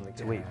actually get something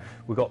to eat.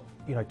 We've got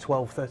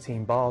 12,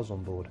 13 bars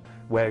on board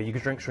where your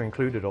drinks are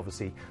included,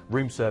 obviously.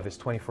 Room service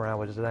 24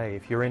 hours a day.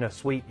 If you're in a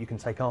suite, you can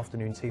take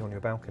afternoon tea on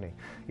your balcony.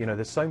 You know,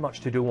 there's so much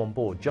to do on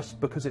board.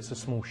 Just because it's a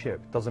small ship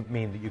doesn't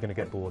mean that you're going to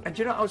get bored. And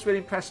do you know what I was really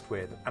impressed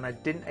with? And I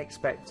didn't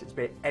expect it to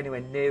be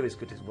anywhere near as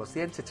good as it was.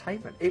 The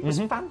entertainment. It was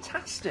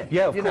fantastic.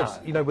 Yeah, of course.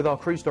 You know, with our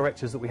cruise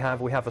directors that we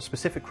have a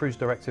specific cruise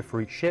director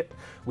for each ship.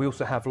 We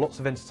also have lots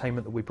of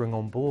entertainment that we bring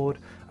on board.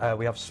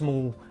 We have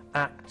small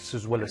acts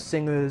as well as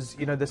singers.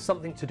 You know, there's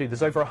something to do.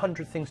 There's over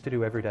 100 things to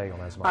do every day on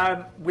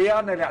Azamara. We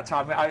are nearly out of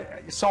time.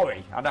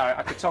 Sorry, I know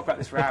I could talk about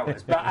this for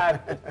hours,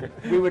 but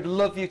we would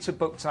love you to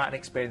book tonight and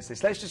experience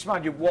this. Let's just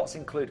remind you what's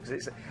included, because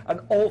it's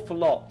an awful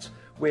lot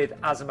with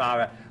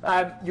Azamara.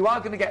 You are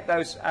going to get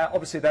those,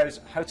 obviously, those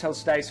hotel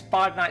stays,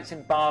 5 nights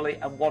in Bali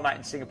and 1 night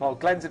in Singapore.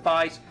 Glenn's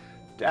advice,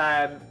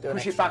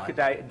 push it back a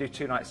day and do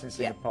 2 nights in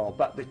Singapore,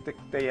 but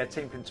the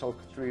team can talk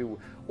through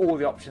all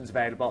the options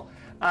available.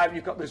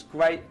 You've got those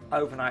great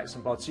overnights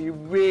on board, so you're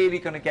really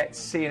going to get to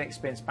see and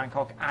experience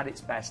Bangkok at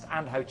its best,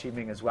 and Ho Chi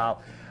Minh as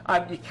well.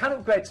 You can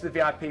upgrade to the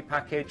VIP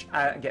package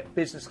and get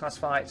business class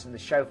flights and the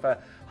chauffeur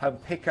home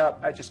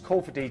pickup. Just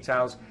call for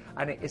details,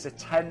 and it is a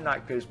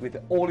 10-night cruise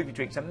with all of your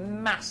drinks, a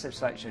massive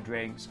selection of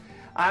drinks,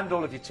 and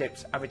all of your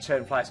tips and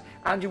return flights,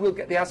 and you will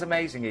get the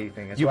Azamazing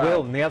evening as well. You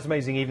will, and the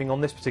Azamazing evening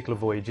on this particular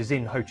voyage is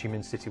in Ho Chi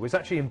Minh City. Well, it's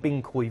actually in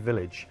Binh Khoi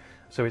village,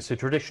 so it's a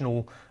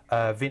traditional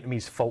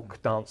Vietnamese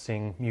folk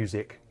dancing,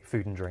 music,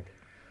 food and drink.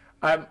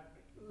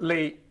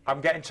 Lee, I'm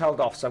getting told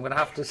off, so I'm going to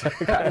have to say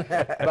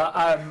that. But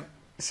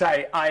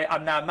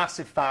I'm now a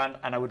massive fan,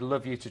 and I would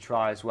love you to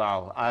try as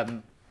well.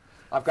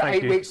 I've got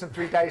 8 weeks and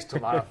 3 days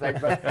till that, I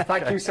think, but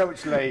thank you so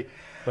much, Lee.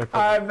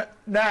 No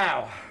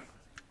now,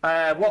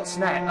 what's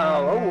next?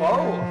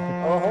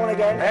 Oh, horn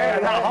again. Yeah,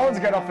 that horn's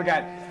going off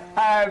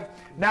again.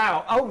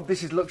 Now,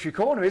 this is Luxury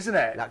Corner, isn't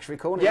it? Luxury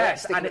Corner,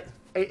 yes, and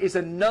it is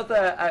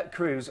another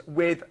cruise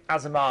with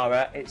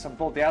Azamara. It's on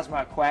board the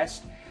Azamara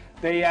Quest.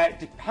 The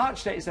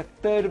departure date is the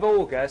 3rd of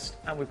August,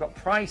 and we've got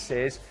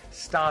prices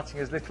starting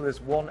as little as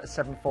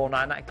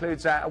 1,749. That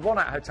includes a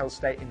 1-night hotel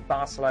stay in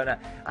Barcelona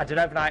and an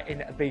overnight in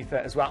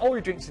Ibiza as well. All your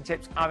drinks and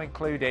tips are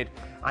included,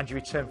 and your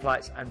return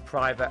flights and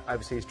private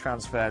overseas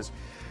transfers.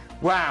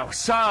 Wow,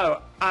 so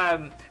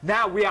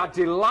now we are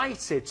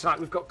delighted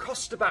tonight. We've got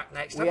Costa back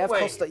next, we have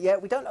Costa, yeah.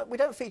 We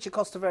don't feature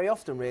Costa very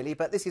often, really,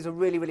 but this is a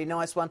really, really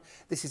nice one.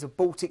 This is a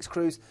Baltics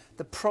cruise.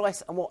 The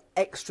price and what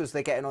extras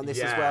they're getting on this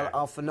as well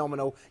are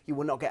phenomenal. You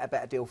will not get a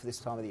better deal for this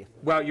time of the year.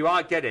 Well, you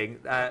are getting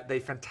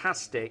the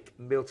fantastic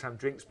mealtime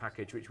drinks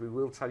package, which we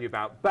will tell you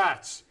about.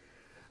 But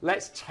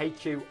let's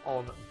take you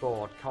on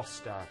board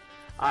Costa.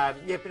 Yeah,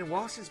 it's been a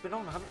while since it's been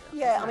on, haven't it?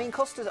 Yeah, I mean,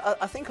 Costa,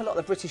 I think a lot of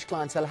the British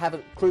clientele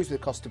haven't cruised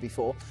with Costa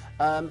before.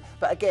 But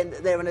again,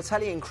 they're an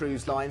Italian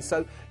cruise line,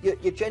 so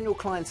your general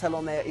clientele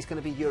on there is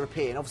going to be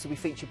European. Obviously, we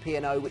feature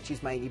P&O, which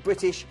is mainly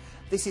British.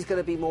 This is going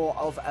to be more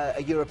of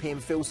a European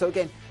feel. So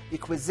again, your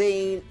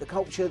cuisine, the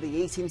culture, the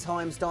eating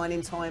times,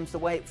 dining times, the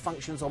way it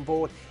functions on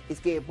board is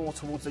geared more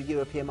towards the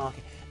European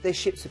market. Their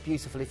ships are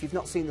beautiful. If you've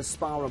not seen the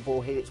spa on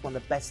board here, it's one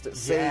of the best at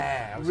sea.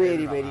 Yeah,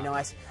 really, really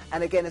nice.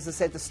 And again, as I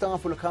said, the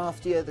staff will look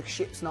after you. The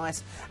ship's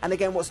nice. And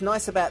again, what's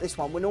nice about this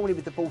one, we're normally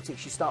with the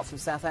Baltics, you start from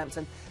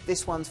Southampton.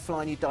 This one's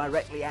flying you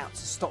directly out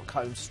to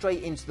Stockholm,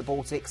 straight into the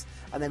Baltics.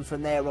 And then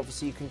from there,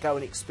 obviously, you can go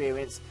and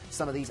experience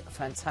some of these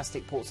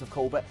fantastic ports of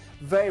call. But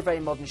very, very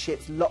modern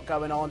ships, a lot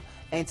going on.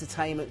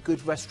 Entertainment,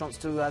 good restaurants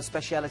to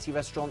speciality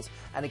restaurants,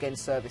 and again,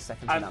 service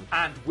second to none.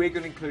 And we're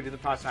going to include in the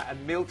price a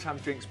mealtime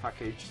drinks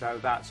package, so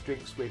that's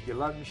drinks with your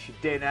lunch, your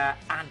dinner,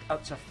 and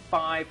up to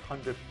 £500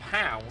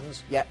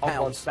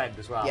 on one spend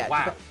as well. Yeah,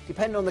 wow.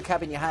 Depending on the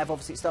cabin you have,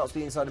 obviously it starts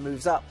with the inside and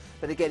moves up.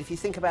 But again, if you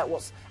think about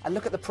and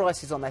look at the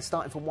prices on there,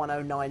 starting from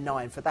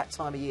 1099 for that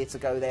time of year to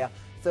go there.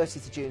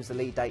 30th of June's the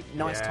lead date.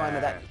 Nice time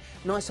of that.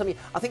 Nice time of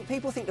year. I think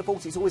people think the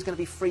Baltic is always going to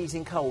be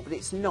freezing cold, but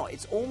it's not.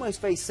 It's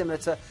almost very similar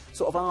to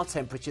sort of our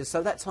temperatures.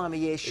 So that time of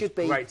year should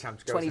be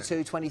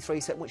 22, 23,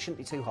 which shouldn't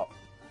be too hot.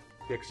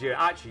 Yeah, because you're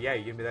actually, you're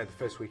going to be there the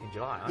first week in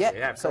July, aren't you?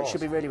 Yeah, so it should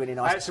be really, really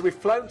nice. So we've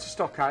flown to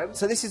Stockholm.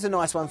 So this is a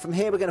nice one. From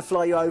here, we're going to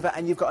fly you over,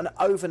 and you've got an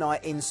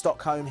overnight in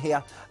Stockholm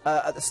here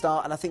at the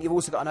start, and I think you've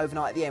also got an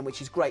overnight at the end, which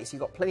is great, so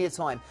you've got plenty of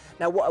time.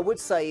 Now, what I would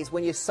say is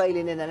when you're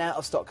sailing in and out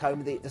of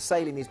Stockholm, the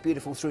sailing is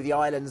beautiful through the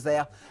islands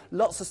there.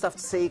 Lots of stuff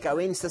to see. Go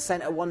into the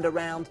centre, wander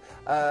around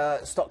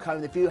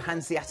Stockholm, the beautiful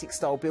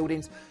Hanseatic-style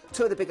buildings.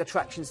 Two of the big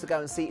attractions to go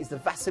and see is the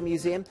Vasa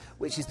Museum,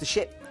 which is the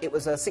ship. It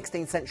was a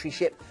 16th century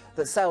ship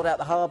that sailed out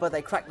the harbour.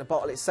 They cracked the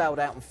bottle, it sailed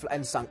out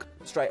and sunk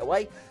straight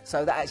away.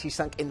 So that actually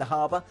sunk in the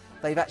harbour.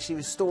 They've actually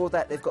restored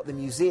that. They've got the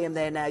museum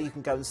there now. You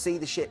can go and see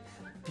the ship,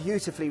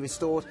 beautifully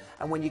restored.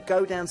 And when you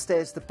go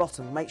downstairs to the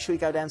bottom, make sure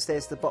you go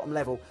downstairs to the bottom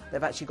level.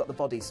 They've actually got the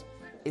bodies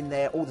in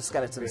there, all the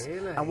skeletons.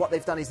 Really? And what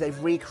they've done is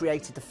they've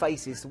recreated the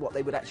faces to what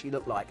they would actually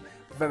look like.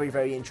 Very,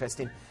 very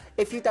interesting.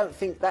 If you don't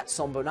think that's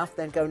sombre enough,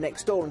 then go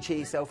next door and cheer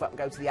yourself up and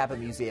go to the ABBA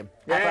Museum.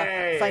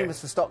 ABBA,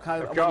 famous for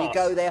Stockholm, and when you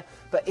go there,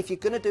 but if you're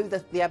going to do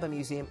the ABBA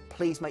Museum,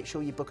 please make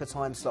sure you book a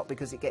time slot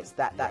because it gets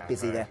that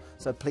busy there.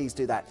 So please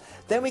do that.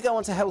 Then we go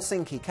on to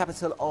Helsinki,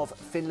 capital of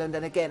Finland,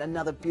 and again,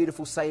 another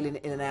beautiful sailing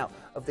in and out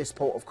of this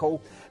port of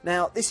call.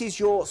 Now, this is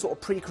your sort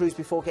of pre-cruise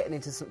before getting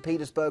into St.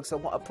 Petersburg, so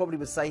what I probably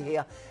would say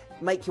here,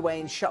 make your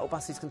way in. Shuttle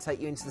buses can take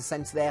you into the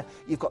centre there.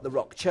 You've got the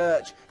Rock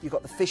Church, you've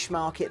got the fish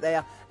market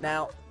there.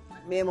 Now,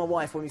 me and my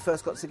wife, when we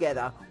first got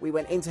together, we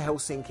went into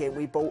Helsinki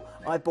and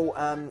I bought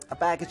a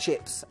bag of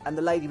chips, and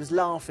the lady was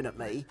laughing at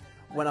me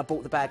when I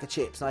bought the bag of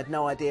chips, and I had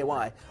no idea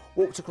why.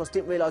 Walked across,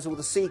 didn't realise all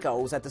the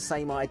seagulls had the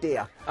same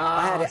idea.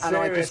 I had it, and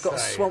I just got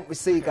swamped with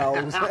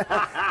seagulls.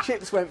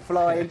 Chips went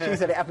flying. She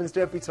said it happens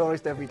to every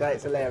tourist every day.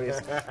 It's hilarious.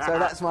 So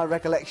that's my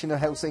recollection of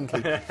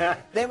Helsinki.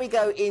 Then we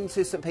go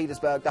into St.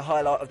 Petersburg, the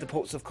highlight of the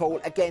ports of call.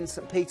 Again,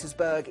 St.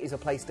 Petersburg is a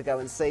place to go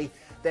and see.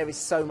 There is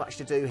so much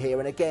to do here.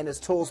 And again, as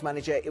tours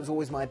manager, it was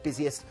always my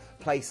busiest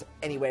place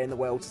anywhere in the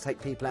world to take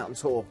people out on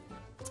tour.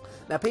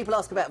 Now, people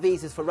ask about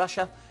visas for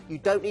Russia. You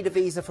don't need a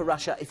visa for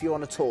Russia if you're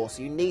on a tour.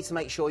 So you need to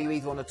make sure you're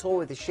either on a tour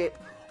with a ship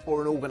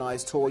or an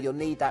organised tour. You'll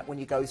need that when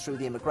you go through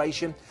the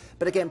immigration.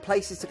 But again,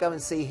 places to go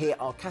and see here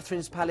are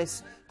Catherine's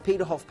Palace,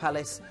 Peterhof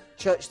Palace,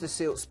 Church of the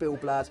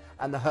Spilled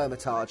and the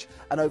Hermitage.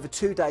 And over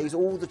 2 days,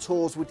 all the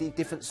tours with the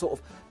different sort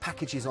of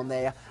packages on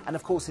there. And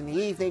of course, in the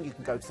evening, you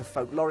can go to the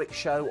folkloric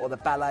show or the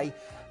ballet.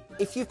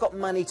 If you've got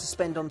money to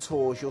spend on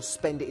tours, you'll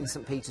spend it in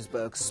St.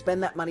 Petersburg.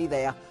 Spend that money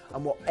there,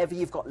 and whatever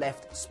you've got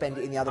left, spend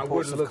it in the other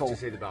ports of call. I would love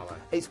to see the ballet.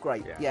 It's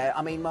great, yeah.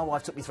 I mean, my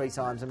wife took me 3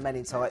 times, and Men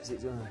in Tights,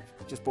 it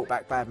just brought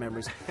back bad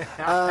memories.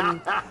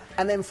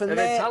 And then from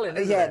there,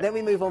 Tallinn, then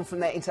we move on from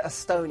there into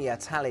Estonia,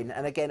 Tallinn,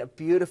 and again, a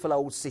beautiful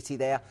old city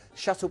there.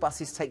 Shuttle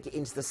buses take you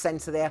into the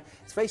centre there.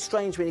 It's very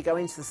strange when you go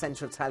into the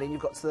centre of Tallinn.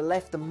 You've got to the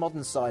left, the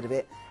modern side of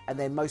it, and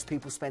then most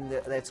people spend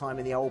their time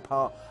in the old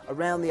part.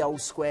 Around the old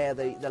square,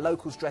 the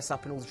locals dress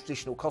up in all the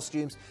traditional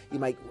costumes. You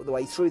make the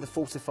way through the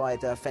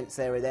fortified fence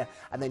area there,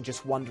 and then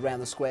just wander around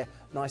the square.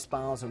 Nice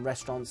bars and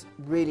restaurants,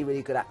 really,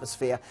 really good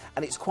atmosphere,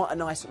 and it's quite a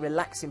nice,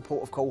 relaxing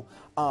port of call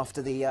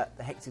after the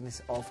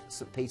hecticness of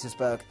St.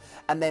 Petersburg.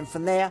 And then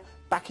from there,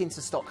 back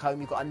into Stockholm,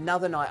 you've got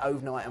another night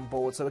overnight on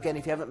board. So again,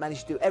 if you haven't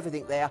managed to do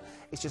everything there,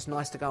 it's just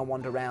nice to go and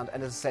wander around.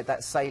 And as I said,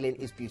 that sailing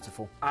is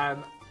beautiful.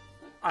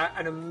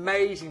 an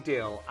amazing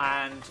deal,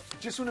 and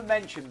just want to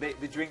mention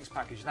the drinks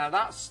package. Now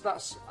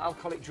that's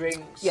alcoholic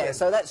drinks. Yeah,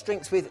 so that's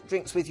drinks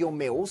with your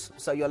meals,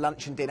 so your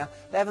lunch and dinner.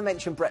 They haven't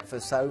mentioned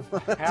breakfast, so I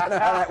don't know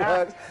how that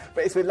works,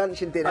 but it's with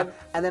lunch and dinner.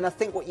 And then I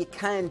think what you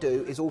can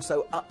do is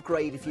also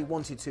upgrade if you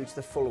wanted to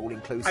the full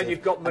all-inclusive. And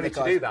you've got money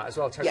to do that as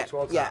well.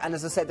 Yeah, and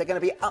as I said, they're going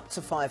to be up to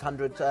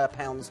 £500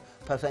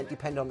 per percent,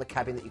 depending on the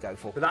cabin that you go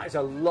for. But that is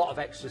a lot of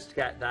extras to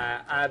get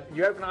there.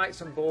 Your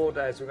overnights on board,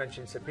 as we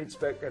mentioned, St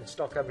Petersburg and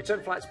Stockholm.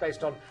 Return flights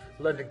based on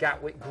London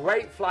Gatwick.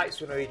 Great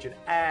flights with Norwegian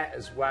Air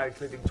as well,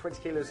 including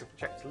 20 kilos of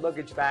checked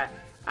luggage there.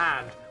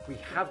 And we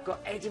have got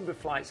Edinburgh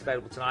flights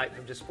available tonight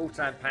from just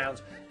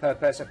 £49 per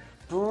person.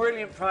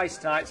 Brilliant price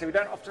tonight, so we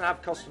don't often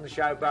have Costa on the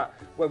show, but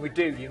when we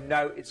do, you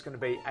know it's going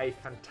to be a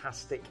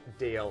fantastic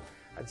deal.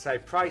 And so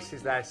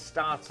prices there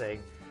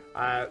starting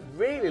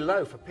really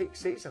low for peak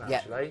season,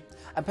 actually.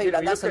 Yeah. And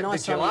people, that's a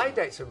nice time. The July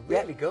dates are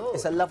really good.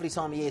 It's a lovely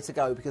time of year to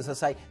go because,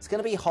 as I say, it's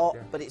going to be hot,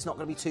 but it's not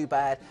going to be too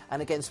bad.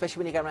 And again, especially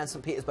when you go around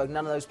St Petersburg,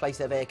 none of those places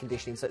have air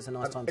conditioning, so it's a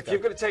nice time to go. If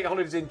you're going to take your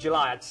holidays in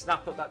July, I'd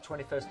snap up that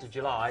 21st of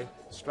July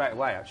straight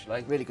away,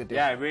 actually. Really good deal.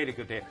 Yeah, really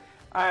good deal.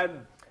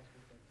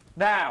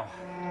 Now,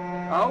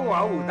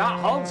 that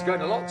horn's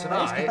going a lot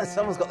tonight.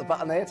 Someone's got the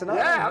button there tonight.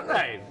 Yeah, haven't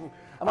they?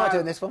 Am I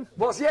doing this one?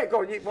 Go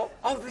on.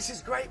 Oh, this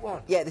is a great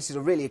one. Yeah, this is a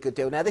really good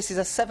deal. Now, this is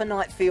a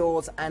 7-night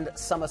fjords and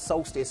summer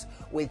solstice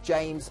with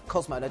James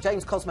Cosmo. Now,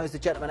 James Cosmo is the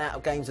gentleman out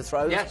of Games of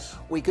Thrones. Yes.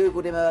 We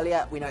Googled him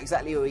earlier. We know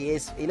exactly who he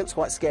is. He looks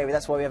quite scary.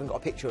 That's why we haven't got a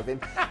picture of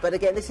him. But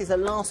again, this is a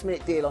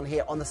last-minute deal on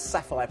here on the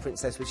Sapphire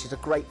Princess, which is a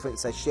great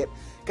princess ship.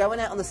 Going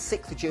out on the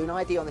 6th of June.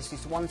 ID on this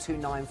is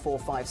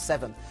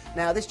 129457.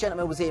 Now, this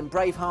gentleman was in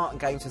Braveheart and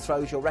Games of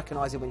Thrones. You'll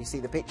recognise him when you see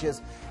the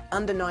pictures.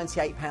 Under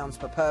 £98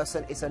 per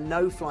person. It's a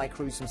no-fly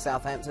cruise from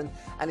Southampton.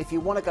 And if you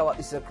want to go up,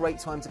 this is a great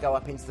time to go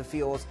up into the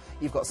fjords.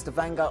 You've got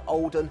Stavanger,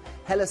 Olden,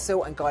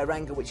 Hellesylt and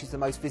Geiranger, which is the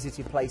most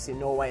visited place in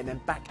Norway, and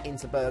then back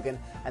into Bergen,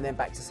 and then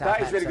back to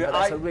Southampton. That is really good.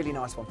 That's a really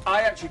nice one.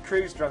 I actually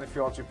cruised around the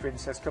fjords with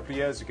Princess a couple of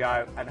years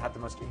ago and had the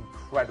most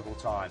incredible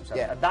time. So,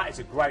 and that is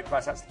a great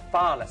price. That's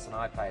far less than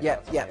I paid. Yeah,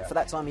 for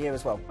that time of year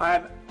as well.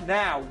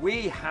 Now,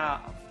 we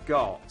have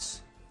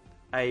got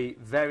a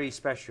very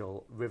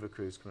special river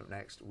cruise coming up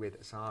next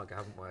with Saga,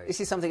 haven't we?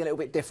 This is something a little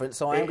bit different,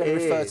 so I am going to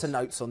refer to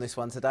notes on this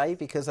one today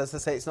because, as I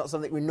say, it's not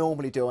something we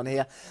normally do on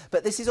here.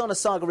 But this is on a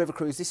Saga river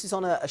cruise. This is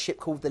on a ship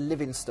called the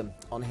Livingstone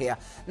on here.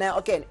 Now,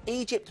 again,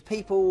 Egypt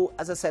people,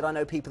 as I said, I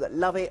know people that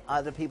love it.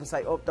 Other people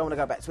say, oh, don't want to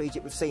go back to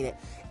Egypt, we've seen it.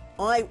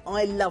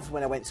 I loved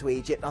when I went to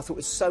Egypt. I thought it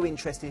was so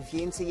interesting. If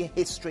you're into your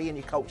history and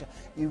your culture,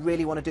 you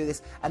really want to do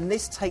this. And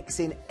this takes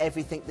in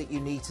everything that you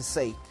need to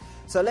see.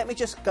 So let me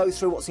just go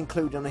through what's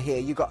included on here.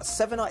 You've got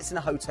 7 nights in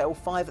a hotel,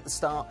 5 at the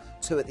start,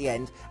 2 at the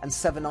end, and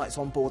 7 nights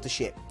on board the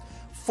ship.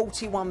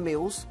 41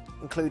 meals,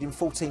 including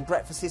 14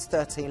 breakfasts,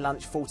 13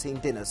 lunch, 14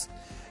 dinners.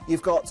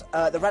 You've got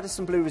the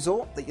Radisson Blu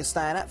Resort that you're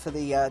staying at for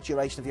the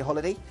duration of your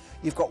holiday.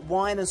 You've got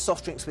wine and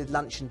soft drinks with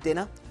lunch and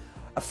dinner.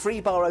 A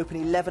free bar open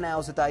 11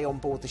 hours a day on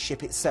board the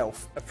ship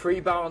itself. A free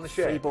bar on the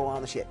ship? Free bar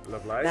on the ship.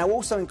 Lovely. Now,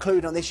 also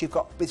included on this, you've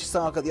got with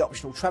Saga the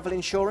optional travel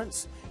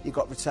insurance. You've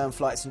got return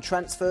flights and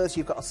transfers.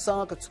 You've got a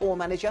Saga tour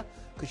manager,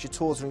 because your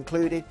tours are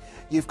included.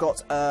 You've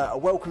got a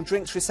welcome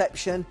drinks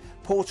reception,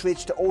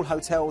 porterage to all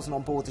hotels and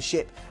on board the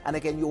ship. And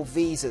again, your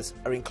visas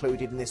are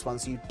included in this one,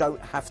 so you don't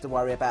have to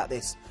worry about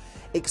this.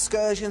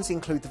 Excursions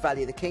include the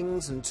Valley of the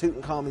Kings and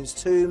Tutankhamun's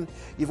tomb.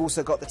 You've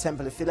also got the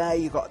Temple of Philae.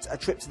 You've got a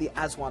trip to the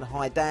Aswan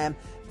High Dam.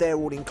 They're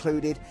all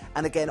included.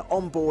 And again,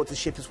 on board the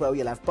ship as well,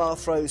 you'll have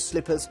bathrobes,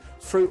 slippers,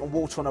 fruit and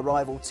water on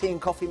arrival, tea and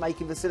coffee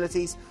making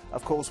facilities.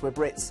 Of course, we're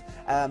Brits.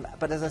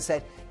 But as I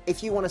said,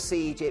 if you want to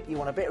see Egypt, you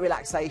want a bit of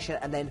relaxation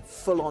and then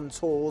full-on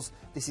tours,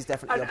 this is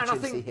definitely the opportunity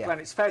and I think, here. Glenn,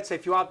 it's fair to say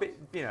if you are a bit,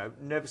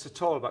 nervous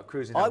at all about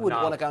cruising, I wouldn't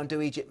want to go and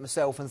do Egypt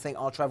myself and think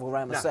I'll travel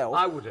around myself.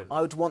 I wouldn't.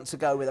 I would want to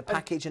go with a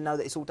package and know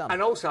that it's all done.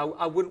 And also,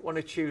 I wouldn't want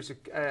to choose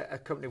a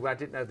company where I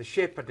didn't know the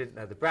ship, I didn't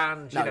know the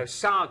brand. No. You know,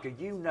 Saga,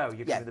 you're going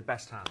to be the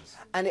best hands.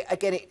 And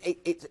again,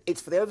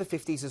 it's for the over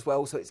 50s as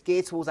well, so it's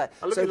geared towards that.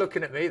 I look at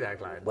looking at me there,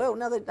 Glenn. Well,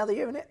 another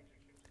year in it.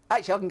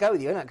 Actually, I can go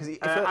with you, innit? Because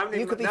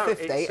you could be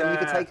 50 and you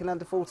could take an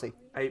under 40.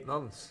 8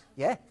 months.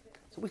 Yeah,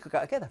 so we could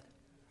go together.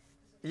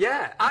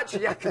 Yeah,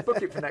 actually, I can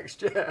book it for next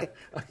year.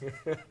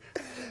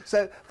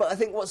 But I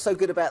think what's so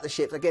good about the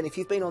ships, again, if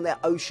you've been on their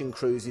ocean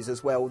cruises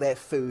as well, their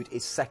food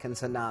is second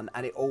to none,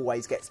 and it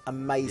always gets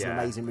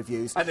amazing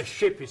reviews. And the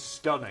ship is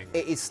stunning.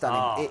 It is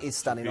stunning. It is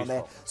stunning on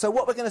there. Beautiful. So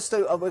what we're going to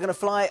do, we're going to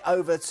fly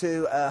over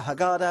to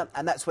Hurghada,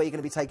 and that's where you're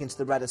going to be taken to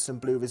the Radisson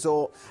Blu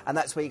Resort, and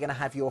that's where you're going to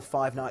have your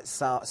 5-night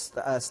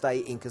stay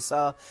in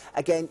Qatar.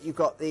 Again, you've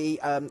got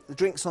the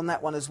drinks on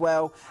that one as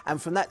well,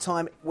 and from that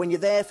time, when you're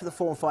there for the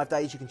 4 and 5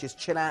 days, you can just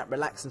chill out,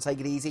 relax and take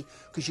it easy,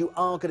 because you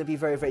are going to be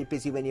very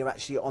busy when you're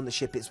actually on the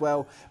ship as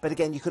well. But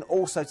again, you can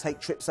also take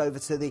trips over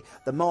to the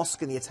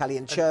mosque and the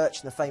Italian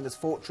church and the famous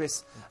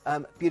fortress.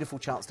 Beautiful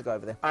chance to go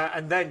over there.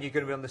 And then you're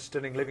going to be on the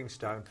stunning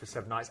Livingstone for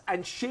 7 nights.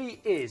 And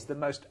she is the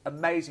most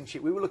amazing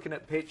ship. We were looking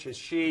at pictures.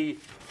 She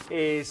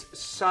is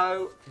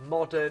so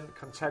modern,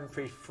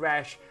 contemporary,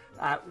 fresh.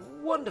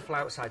 Wonderful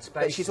outside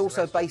space. But she's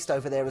also based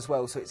over there as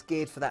well, so it's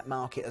geared for that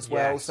market as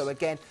well. Yes. So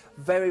again,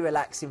 very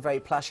relaxing, very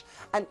plush.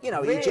 And you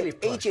know, Really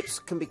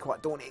Egypt can be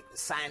quite daunting,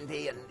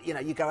 sandy, and you know,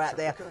 you go out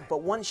there.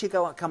 But once you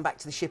go and come back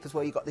to the ship as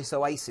well, you've got this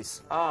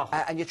oasis,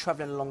 and you're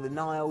travelling along the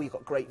Nile. You've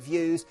got great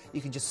views.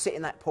 You can just sit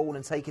in that pool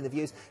and take in the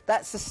views.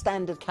 That's the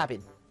standard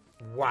cabin.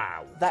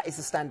 Wow. That is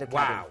the standard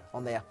cabin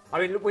on there. I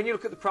mean, when you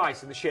look at the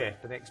price and the ship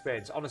and the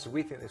experience, honestly,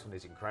 we think this one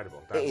is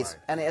incredible, don't we? It is.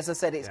 And as I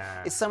said,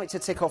 it's something to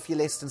tick off your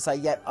list and say,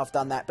 yep, I've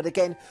done that. But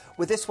again,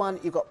 with this one,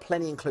 you've got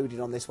plenty included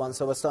on this one.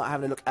 So we'll start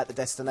having a look at the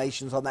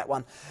destinations on that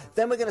one.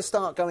 Then we're going to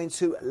start going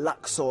to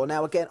Luxor.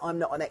 Now, again, I'm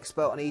not an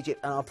expert on Egypt,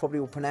 and I probably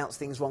will pronounce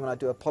things wrong, and I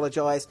do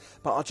apologise.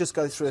 But I'll just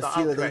go through a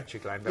few of them. You,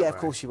 Glenn, yeah, of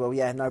course you will.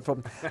 Yeah, no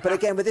problem. But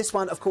again, with this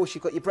one, of course,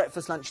 you've got your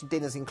breakfast, lunch and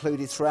dinners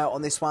included throughout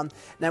on this one.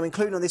 Now,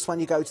 including on this one,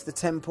 you go to the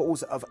temples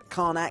of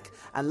Karnak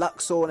and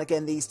Luxor, and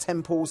again, these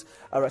temples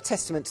are a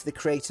testament to the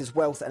creator's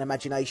wealth and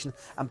imagination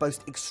and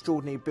boast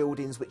extraordinary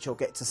buildings which you'll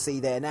get to see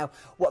there. Now,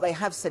 what they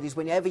have said is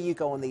whenever you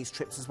go on these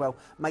trips as well,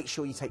 make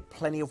sure you take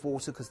plenty of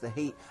water because of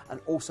the heat,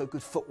 and also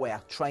good footwear,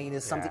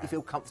 trainers, something you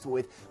feel comfortable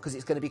with, because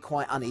it's going to be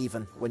quite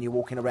uneven when you're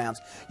walking around.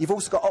 You've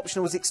also got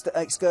optional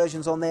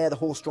excursions on there, the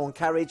horse-drawn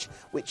carriage,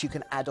 which you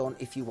can add on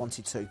if you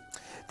wanted to.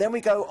 Then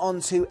we go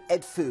on to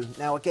Edfu.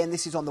 Now, again,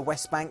 this is on the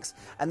West Banks,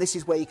 and this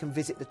is where you can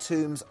visit the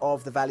tombs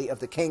of the Valley of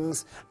the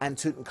Kings and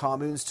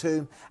Tutankhamun's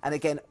tomb, and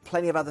again,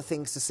 plenty of other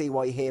things to see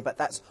while you're here, but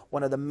that's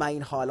one of the main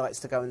highlights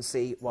to go and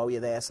see while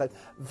you're there. So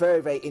very,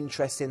 very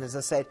interesting. As I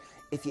said,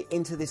 if you're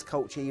into this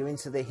culture, you're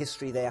into the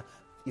history there,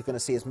 you're going to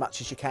see as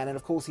much as you can. And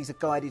of course, these are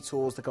guided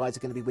tours. The guides are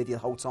going to be with you the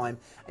whole time,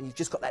 and you've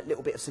just got that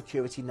little bit of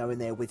security knowing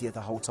they're with you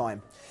the whole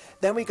time.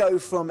 Then we go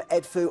from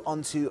Edfu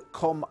onto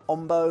Kom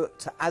Ombo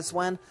to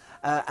Aswan.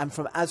 And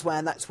from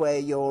Aswan, that's where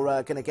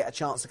you're going to get a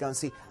chance to go and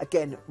see,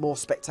 again, more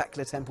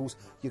spectacular temples.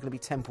 You're going to be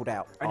templed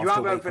out. And you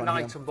are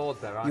overnight on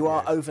board there, aren't you? You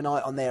are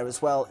overnight on there as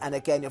well. And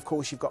again, of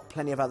course, you've got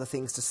plenty of other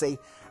things to see.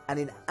 And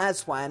in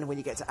Aswan, when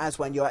you get to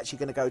Aswan, you're actually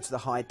going to go to the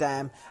High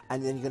Dam,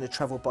 and then you're going to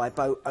travel by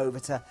boat over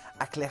to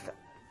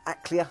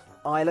Aklia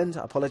Island,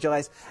 I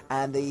apologise,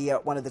 and the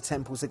one of the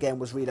temples again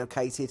was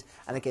relocated,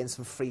 and again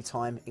some free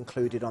time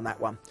included on that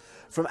one.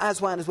 From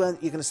Aswan as well,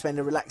 you're going to spend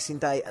a relaxing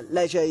day at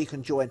leisure. You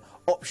can join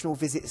optional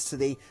visits to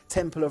the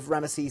Temple of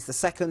Ramesses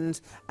II,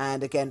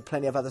 and again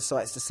plenty of other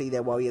sites to see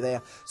there while you're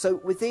there. So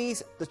with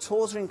these, the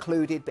tours are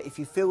included, but if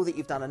you feel that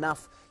you've done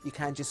enough, you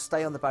can just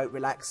stay on the boat,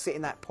 relax, sit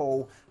in that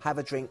pool, have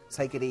a drink,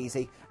 take it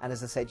easy, and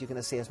as I said, you're going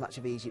to see as much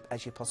of Egypt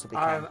as you possibly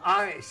can.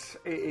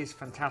 It is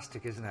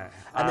fantastic, isn't it?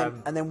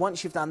 And then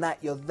once you've done that,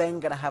 you're then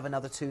going to have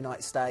another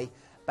 2-night stay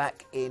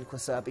back in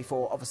Costa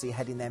before obviously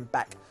heading then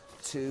back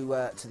to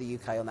the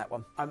UK on that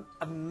one.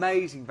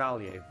 Amazing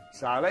value.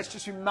 So let's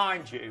just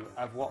remind you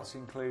of what's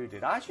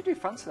included. I actually do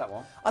fancy that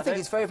one. I think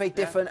it's very, very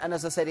different, and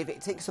as I said, if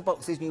it ticks the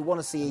boxes and you want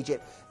to see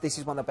Egypt, this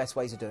is one of the best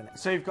ways of doing it.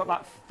 So you've got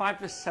that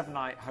fabulous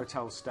 7-night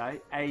hotel stay,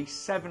 a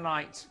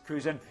 7-night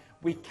cruise, and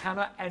we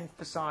cannot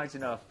emphasise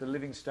enough the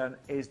Livingstone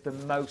is the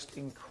most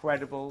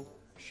incredible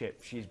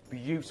ship. She's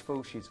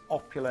beautiful, she's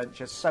opulent,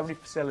 she has so many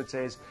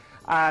facilities,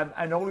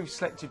 and all of your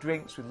selected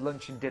drinks with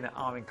lunch and dinner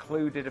are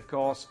included, of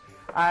course.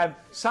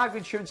 Saga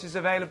insurance is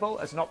available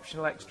as an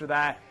optional extra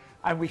there.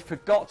 And we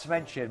forgot to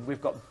mention,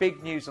 we've got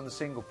big news on the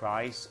single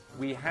price.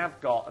 We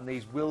have got, and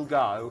these will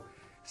go,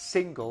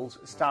 singles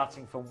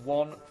starting from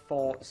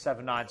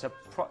 1479. So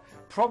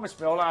promise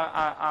me, all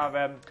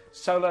our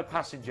solo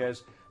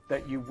passengers,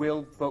 that you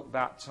will book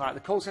that tonight. The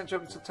call centre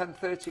open until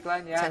 10:30,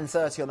 Glenn, yeah?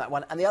 10:30 on that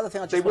one. And the other thing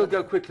I just They will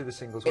go quickly, the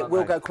singles, won't they? It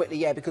will go quickly,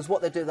 yeah, because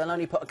what they do, they'll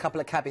only put a couple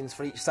of cabins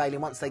for each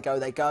sailing. Once they go,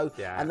 they go.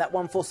 Yeah. And that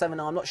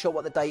 1479, I'm not sure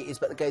what the date is,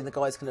 but again, the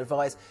guys can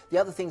advise. The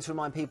other thing to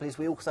remind people is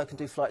we also can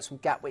do flights from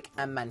Gatwick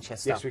and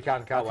Manchester. Yes, we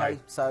can, can't okay, wait.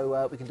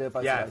 so we can do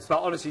both of those.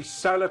 But honestly,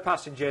 solo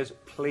passengers,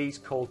 please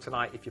call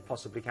tonight if you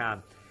possibly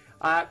can.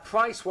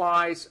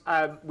 Price-wise,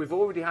 we've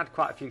already had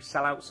quite a few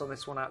sellouts on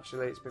this one,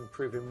 actually. It's been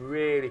proving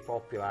really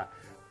popular.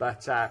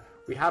 But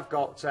we have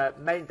got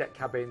main deck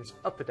cabins,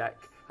 upper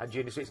deck and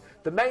junior suites.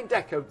 The main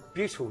deck are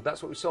beautiful,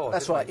 that's what we saw.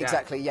 That's right,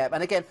 exactly, yeah.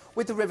 And again,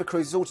 with the river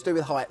cruise, it's all to do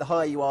with height. The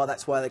higher you are,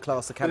 that's why they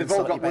class the cabins. They've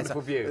all got better.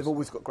 wonderful views. They've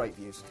always got great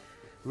views.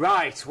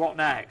 Right, what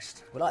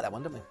next? We like that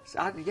one, don't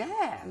we?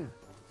 Yeah.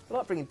 We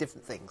like bringing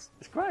different things.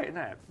 It's great, isn't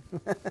it?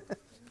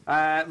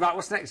 Right,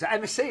 what's next?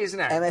 MSC, isn't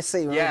it?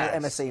 MSC, we're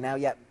on MSC now,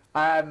 yep.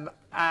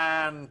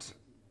 And...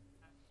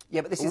 Yeah,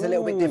 but this is a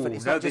little bit different.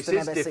 It's not just an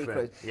MSC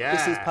cruise. Yeah.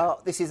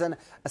 This is a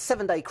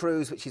 7-day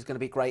cruise, which is going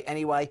to be great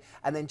anyway.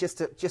 And then just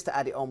to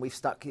add it on, we've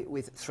stuck it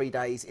with 3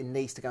 days in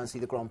Nice to go and see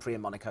the Grand Prix in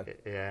Monaco.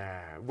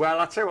 Yeah. Well,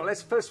 I'll tell you what.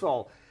 Let's first of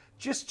all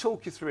just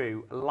talk you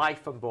through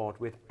life on board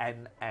with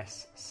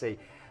MSC.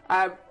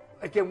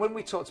 Again, when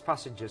we talk to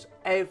passengers,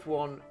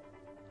 everyone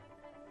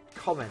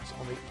comment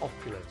on the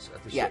opulence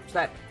of the Yeah.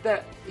 ships.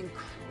 They're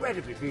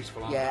incredibly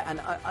beautiful, aren't Yeah, and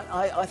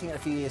I think in a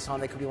few years' time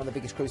they could be one of the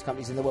biggest cruise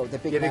companies in the world. They're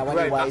big they've now grown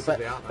anyway,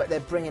 massively, aren't they? but they're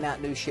bringing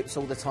out new ships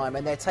all the time,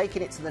 and they're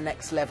taking it to the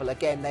next level.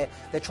 Again,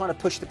 they're trying to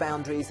push the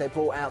boundaries. They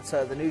brought out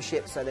the new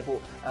ships, so they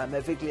brought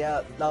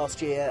Merviglia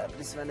last year,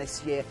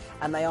 this year,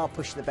 and they are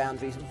pushing the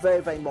boundaries.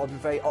 Very, very modern,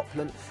 very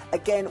opulent.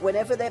 Again,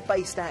 whenever they're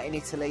based out in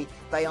Italy,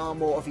 they are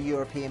more of a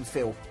European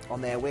feel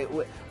on there.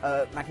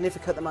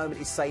 Magnifica at the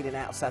moment is sailing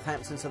out of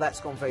Southampton, so that's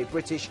gone very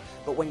British.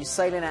 But when you're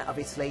sailing out of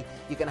Italy,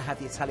 you're going to have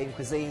the Italian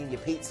cuisine, your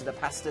pizza, the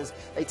pastas.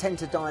 They tend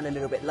to dine a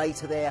little bit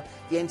later there.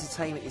 The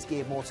entertainment is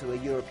geared more to a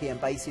European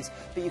basis,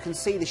 but you can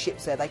see the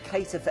ships there. They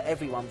cater for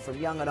everyone, from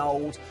young and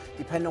old,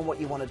 depending on what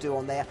you want to do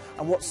on there.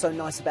 And what's so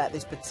nice about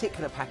this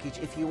particular package,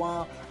 if you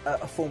are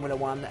a Formula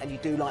One and you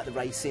do like the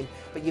racing,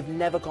 but you've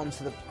never gone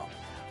to the...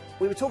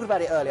 We were talking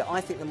about it earlier. I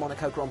think the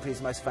Monaco Grand Prix is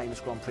the most famous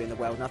Grand Prix in the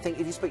world. And I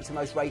think if you speak to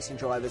most racing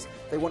drivers,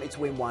 they wanted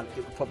to win one, it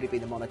would probably be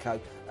the Monaco.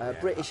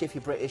 British if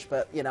you're British,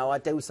 but, you know, I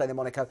do say the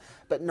Monaco.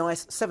 But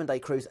nice 7-day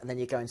cruise, and then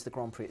you go into the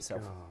Grand Prix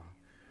itself. Oh.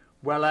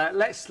 Well,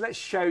 let's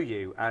show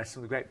you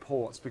some of the great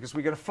ports, because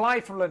we're going to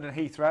fly from London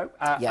Heathrow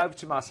over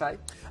to Marseille.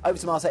 Over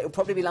to Marseille. It'll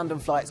probably be London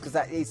flights, because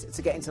that is,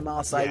 to get into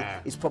Marseille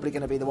is probably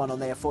going to be the one on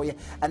there for you.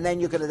 And then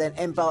you're going to then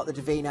embark the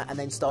Divina and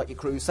then start your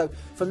cruise. So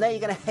from there, you're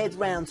going to head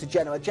round to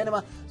Genoa.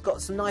 Genoa's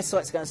got some nice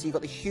sights to go and see. You've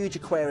got the huge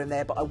aquarium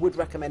there, but I would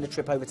recommend a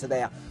trip over to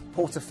there.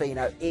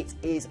 Portofino. It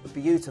is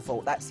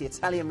beautiful. That's the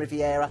Italian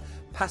Riviera.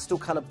 Pastel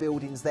coloured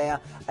buildings there.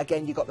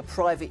 Again, you've got the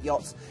private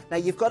yachts. Now,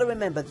 you've got to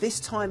remember, this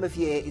time of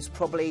year is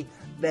probably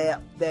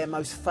their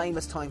most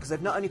famous time, because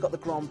they've not only got the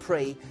Grand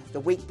Prix, the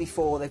week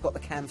before they've got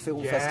the Cannes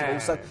Film Festival,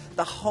 so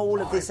the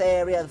whole of this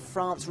area, the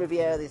France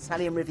Riviera, the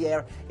Italian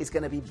Riviera, is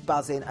going to be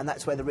buzzing, and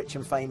that's where the rich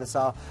and famous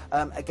are.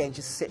 Again,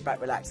 just sit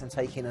back, relax, and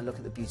take in and look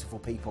at the beautiful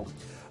people.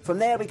 From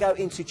there we go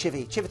into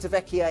Chivi.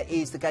 Civitavecchia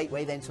is the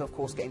gateway then to, of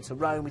course, get into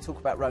Rome. We talk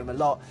about Rome a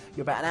lot.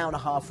 You're about an hour and a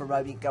half from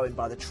Rome. You can go in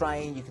by the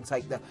train. You can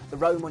take the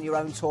Rome on your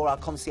own tour. Our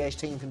concierge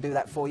team can do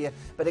that for you.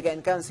 But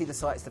again, go and see the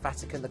sites, the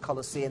Vatican, the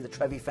Colosseum, the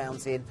Trevi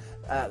Fountain,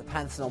 the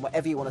Pantheon,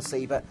 whatever you want to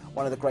see, but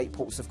one of the great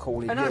ports of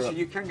call in Europe. And actually,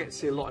 you can get to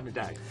see a lot in a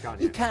day,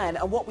 can't you? You can,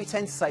 and what we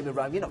tend to say with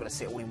Rome, you're not going to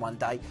see it all in one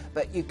day,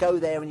 but you go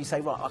there and you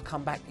say, right, I'll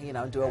come back, you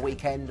know, and do a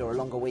weekend or a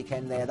longer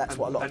weekend there. That's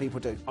what a lot of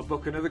people do. I'll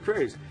book another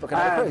cruise. Book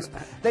another cruise.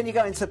 Then you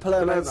go into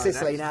Palermo in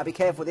Sicily. Next. Now, be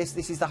careful with this.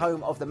 This is the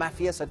home of the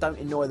mafia, so don't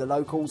annoy the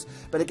locals.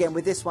 But again,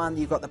 with this one,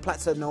 you've got the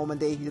Plaza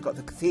Normandy, you've got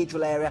the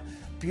cathedral area,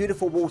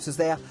 beautiful waters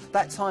there.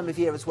 That time of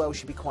year as well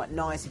should be quite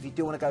nice if you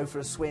do want to go for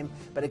a swim.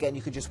 But again,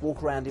 you could just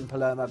walk around in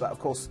Palermo. But of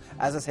course,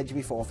 as I said to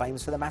you before,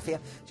 famous for the mafia.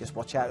 Just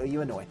watch out who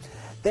you annoy.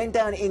 Then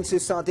down into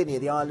Sardinia,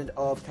 the island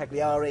of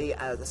Cagliari,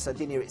 the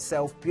Sardinia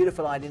itself.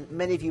 Beautiful island.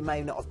 Many of you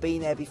may not have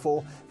been there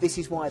before. This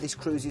is why this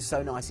cruise is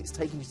so nice. It's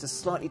taking you to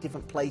slightly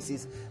different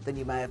places than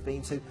you may have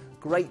been to.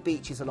 Great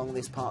beaches along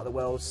this part of the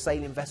world,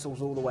 sailing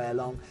vessels all the way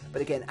along.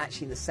 But again,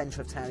 actually in the centre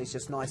of town is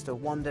just nice to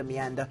wander,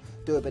 meander,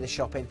 do a bit of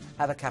shopping,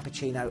 have a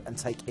cappuccino and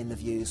take in the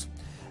views.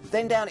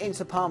 Then down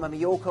into Palma,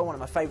 Mallorca, one of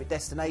my favourite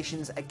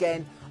destinations.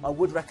 Again, I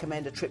would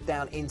recommend a trip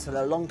down into the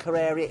Lonca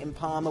area in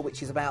Palma,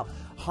 which is about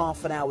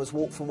half an hour's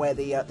walk from where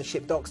the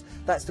ship docks.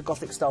 That's the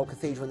Gothic-style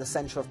cathedral in the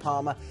centre of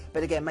Palma.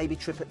 But again, maybe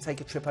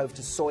take a trip over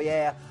to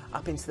Soyer,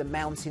 up into the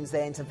mountains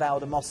there, into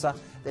Valdemossa.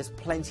 There's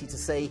plenty to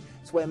see.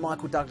 It's where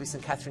Michael Douglas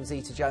and Catherine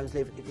Zeta-Jones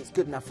live. If it's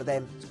good enough for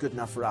them, it's good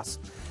enough for us.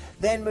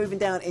 Then moving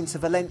down into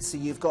Valencia,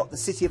 you've got the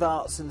City of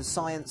Arts and the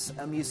Science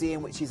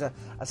Museum, which is a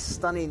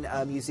stunning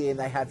museum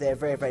they have there,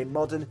 very, very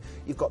modern.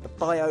 You've got the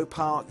Bio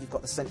Park, you've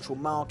got the Central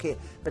Market.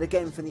 But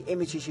again, from the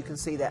images you can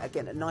see there,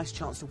 again, a nice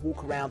chance to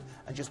walk around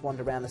and just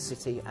wander around the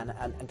city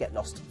and get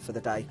lost for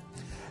the day.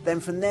 Then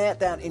from there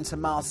down into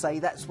Marseille,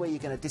 that's where you're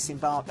going to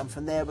disembark, and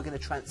from there we're going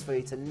to transfer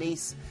you to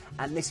Nice,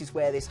 and this is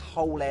where this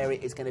whole area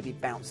is going to be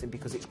bouncing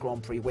because it's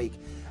Grand Prix week.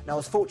 Now, I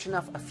was fortunate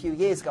enough a few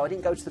years ago, I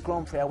didn't go to the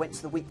Grand Prix, I went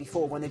to the week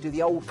before when they do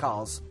the old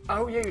cars.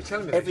 Oh yeah, you're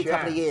telling me Every this,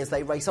 couple of years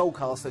they race old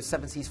cars, so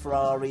 70s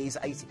Ferraris,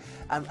 80s,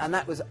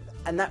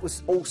 and that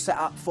was all set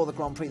up for the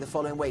Grand Prix the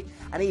following week.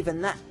 And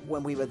even that,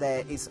 when we were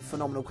there, is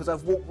phenomenal, because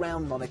I've walked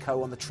round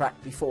Monaco on the track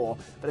before,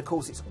 but of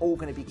course it's all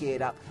going to be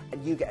geared up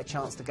and you get a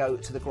chance to go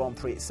to the Grand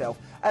Prix itself.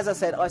 As I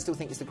said, I still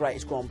think it's the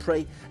greatest Grand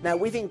Prix. Now,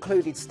 we've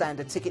included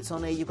standard tickets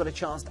on here. You've got a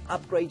chance to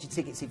upgrade your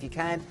tickets if you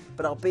can,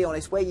 but I'll be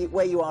honest, where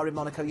you are in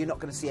Monaco, you're not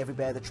going to see every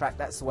bit of the track.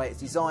 That's the way it's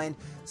designed,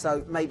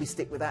 so maybe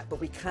stick with that. But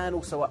we can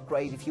also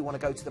upgrade if you want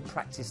to go to the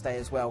practice day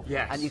as well.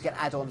 Yes. And you can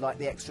add on like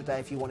the extra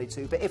day if you wanted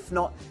to. But if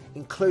not,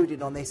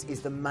 included on this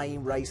is the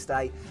main race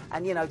day.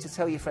 And, you know, to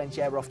tell your friends,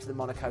 yeah, we're off to the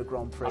Monaco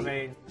Grand Prix. I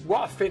mean,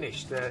 what a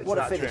finish to What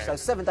a that finish. trip.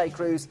 So 7-day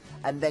cruise,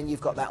 and then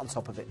you've got that on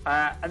top of it.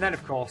 And then,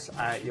 of course,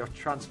 you're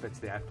transferred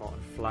to the airport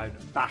and flown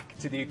back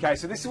to the UK.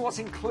 So this is what's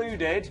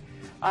included.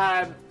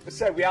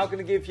 So we are going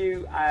to give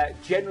you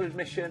general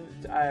admission,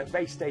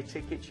 race day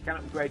tickets. You can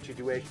upgrade should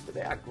you wish, but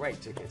they are great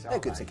tickets,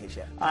 aren't They're good they? tickets,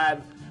 yeah.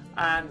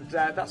 And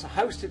that's a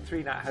hosted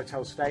 3-night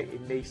hotel stay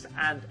in Nice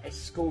and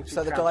escorted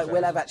So the transfers. guy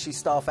will have actually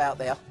staff out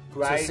there.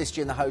 Great. to assist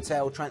you in the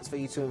hotel, transfer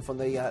you to and from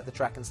the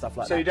track and stuff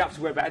like So that. you don't have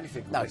to worry about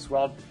anything on No. this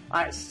one.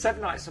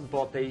 7 nights on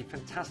board the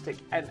fantastic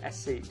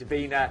MSC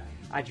Divina,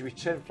 and your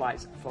return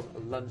flights from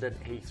London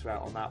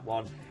Heathrow on that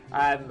one.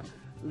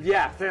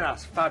 Yeah, I think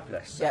that's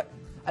fabulous. Yep.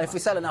 And if we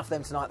sell enough of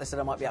them tonight, they said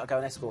I might be able to go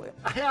and escort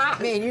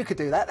it. Me and you could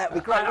do that. That'd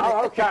be great.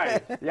 Oh, wouldn't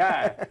it? okay.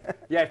 Yeah.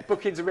 Yeah, if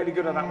bookings are really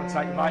good on that one, so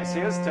you might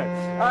see us too.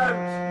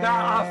 Now,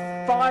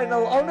 our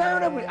final... Oh,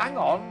 no, hang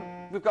on.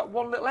 We've got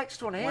one little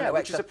extra one here,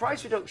 which is a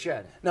price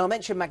reduction. Now, I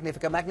mentioned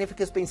Magnifica.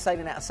 Magnifica's been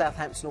sailing out of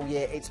Southampton all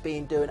year. It's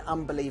been doing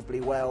unbelievably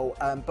well.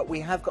 But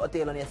we have got a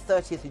deal on here,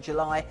 30th of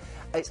July.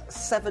 It's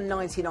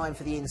 $7.99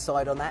 for the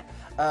inside on that.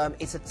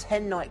 It's a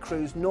 10-night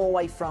cruise,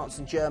 Norway, France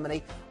and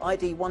Germany.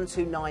 ID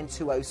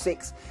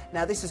 129206.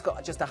 Now, this has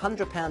got just a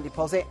 £100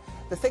 deposit.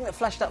 The thing that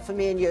flashed up for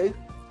me and you,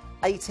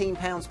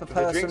 £18 per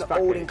person,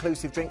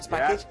 all-inclusive drinks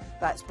package. Yeah.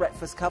 That's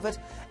breakfast covered.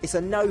 It's a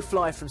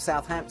no-fly from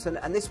Southampton,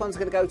 and this one's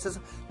going to go to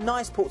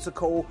nice ports of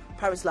call: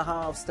 Paris Le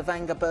Havre,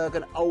 Stavanger,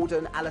 Bergen,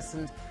 Olden,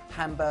 Alisund,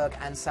 Hamburg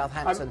and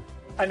Southampton.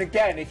 And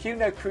again, if you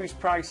know cruise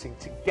pricing,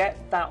 to get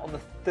that on the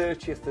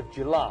 30th of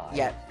July,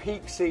 yeah,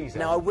 peak season.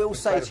 Now, I will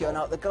say to you,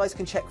 now the guys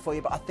can check for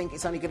you, but I think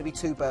it's only going to be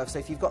 2 berths. So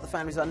if you've got the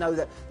families, I know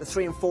that the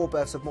 3 and 4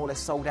 berths have more or less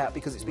sold out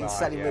because it's been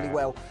selling really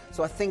well.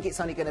 So I think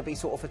it's only going to be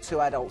sort of for 2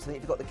 adults. And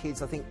if you've got the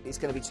kids, I think it's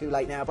going to be too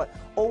late now. But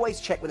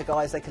always check with the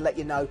guys; they can let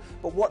you know.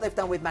 But what they've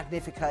done with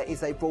Magnifica is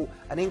they brought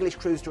an English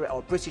cruise director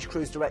or British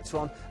cruise director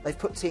on. They've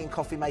put tea and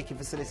coffee making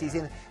facilities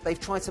in. They've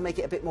tried to make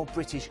it a bit more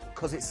British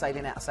because it's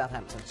sailing out of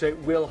Southampton. So it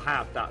will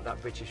have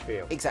that British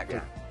feel. Exactly.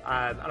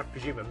 Yeah. And I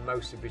presume a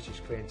mostly British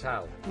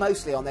clientele.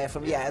 Mostly on there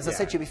from, as I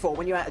said to you before,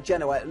 when you're out of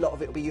Genoa, a lot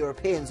of it will be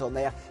Europeans on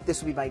there.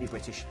 This will be mainly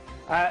British.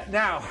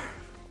 Now,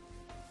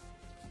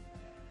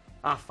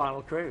 our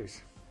final cruise.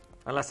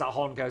 Unless that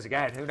horn goes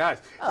again, who knows?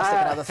 I'll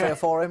stick another 3 or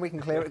 4 in, we can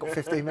clear it, we've got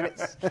 15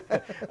 minutes.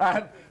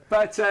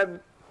 But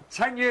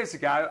 10 years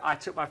ago, I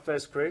took my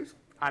first cruise,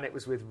 and it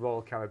was with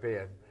Royal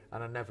Caribbean,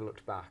 and I never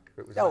looked back.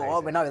 It was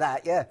amazing. We know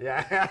that, yeah.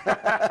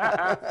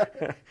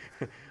 Yeah.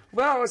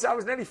 Well, I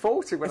was nearly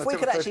 40 when I took If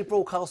we could actually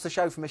broadcast the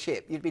show from a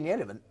ship, you'd be in the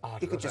element.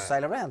 You could just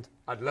sail around.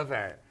 I'd love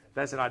it.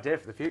 There's an idea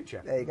for the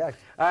future. There you go.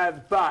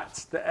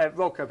 But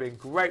Royal Caribbean,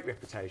 great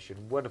reputation,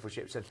 wonderful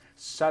ships, and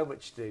so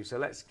much to do. So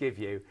let's give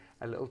you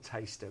a little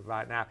taster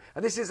right now.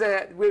 And this is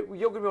you're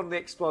going to be on the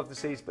Explorer of the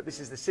Seas, but this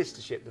is the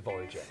sister ship, the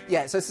Voyager.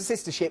 Yeah, so it's a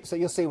sister ship, so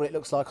you'll see what it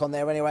looks like on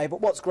there anyway.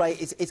 But what's great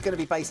is it's going to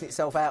be basing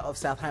itself out of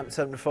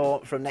Southampton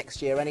from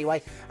next year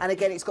anyway. And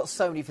again, it's got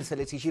so many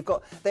facilities. You've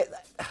got,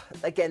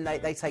 again,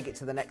 they take it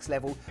to the next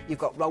level. You've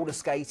got roller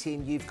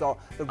skating, you've got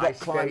the rock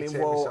climbing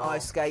wall,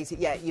 ice skating.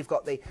 Yeah, you've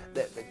got the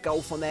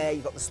golf on there,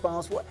 you've got the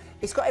spas.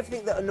 It's got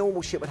everything that a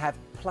normal ship would have,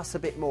 plus a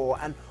bit more.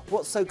 And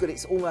what's so good,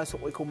 it's almost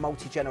what we call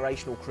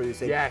multi-generational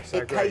cruising. Yes,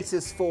 it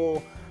caters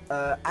for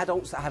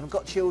adults that haven't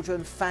got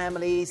children,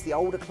 families, the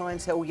older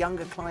clientele,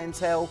 younger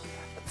clientele.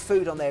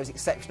 Food on there is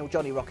exceptional.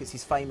 Johnny Rockets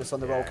is famous on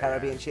the Royal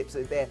Caribbean ships.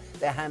 Their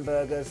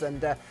hamburgers,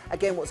 and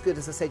again, what's good,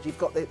 as I said, you've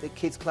got the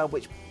kids club,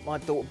 which my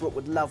daughter Brooke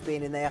would love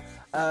being in there.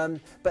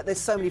 But there's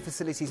so many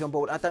facilities on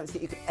board. I don't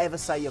think you could ever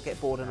say you'll get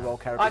bored on a Royal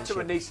Caribbean I took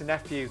my niece and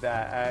nephew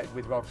there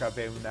with Royal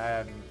Caribbean.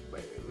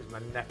 It was my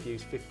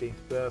nephew's 15th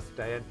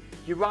birthday, and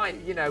you're right,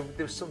 you know,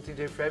 there's something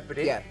to do for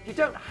everybody. Yeah. You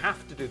don't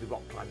have to do the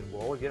rock climbing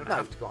wall, you don't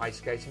have to go ice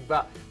skating,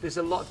 but there's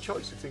a lot of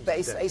choice of things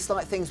to do. It's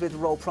like things with the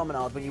Royal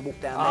Promenade when you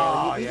walk down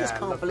there, and you just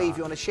can't believe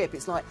you're on a ship.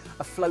 It's like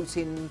a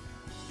floating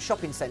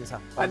shopping centre.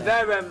 And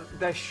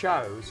their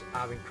shows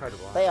are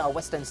incredible. They are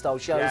West End style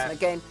shows, and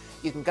again,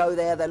 you can go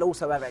there. They'll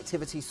also have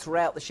activities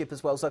throughout the ship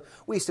as well. So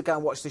we used to go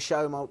and watch the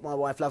show. My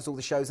wife loves all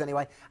the shows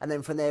anyway. And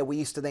then from there, we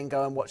used to then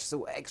go and watch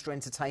some extra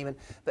entertainment.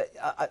 But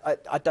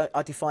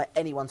I defy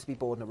anyone to be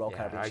bored in a Royal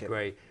Caribbean ship. I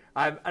agree.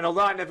 And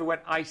although I never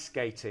went ice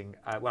skating,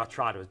 well, I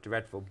tried, it was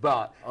dreadful,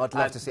 but... I'd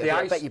love to see it.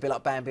 I bet you'd be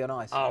like Bambi on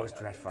ice. Oh, it was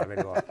dreadful, I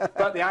really was.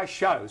 But the ice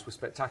shows were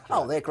spectacular.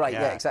 Oh, they're great,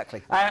 yeah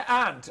exactly.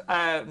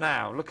 And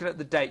now, looking at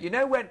the date, you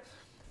know when...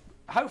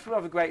 Hopefully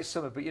we'll have a great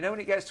summer, but you know when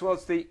it gets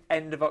towards the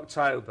end of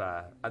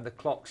October and the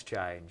clocks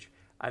change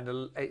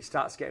and it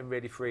starts getting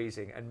really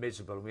freezing and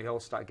miserable and we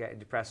all start getting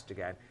depressed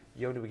again,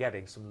 you're going to be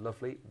getting some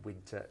lovely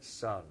winter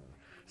sun.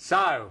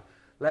 So,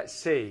 let's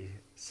see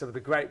some of the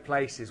great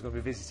places we'll be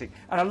visiting.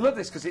 And I love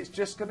this because it's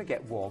just going to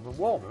get warmer and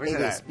warmer,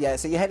 isn't it? It is, yeah.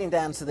 So you're heading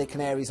down to the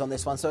Canaries on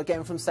this one. So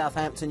again, from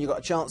Southampton, you've got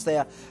a chance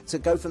there to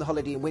go from the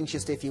holiday in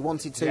Winchester if you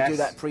wanted to do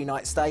that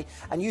pre-night stay.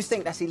 And you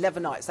think that's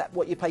 11 nights. That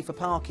what you pay for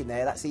parking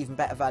there, that's even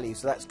better value,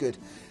 so that's good.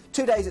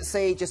 2 days at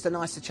sea, just a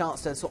nicer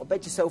chance to sort of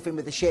bed yourself in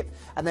with the ship,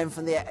 and then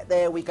from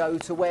there we go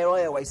to where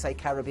I always say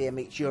Caribbean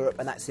meets Europe,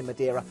 and that's in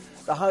Madeira,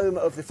 the home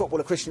of the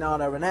footballer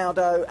Cristiano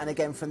Ronaldo. And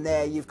again from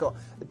there you've got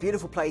the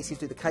beautiful places,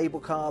 do the cable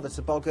car, the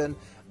toboggan,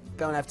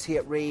 go and have tea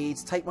at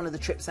Reed's, take one of the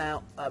trips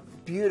out, a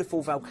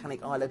beautiful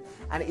volcanic island,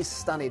 and it is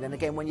stunning. And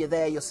again, when you're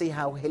there, you'll see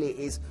how hilly it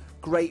is,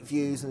 great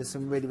views, and there's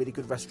some really, really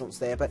good restaurants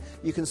there. But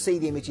you can see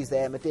the images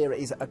there. Madeira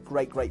is a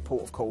great, great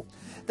port of call.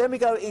 Then we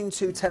go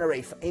into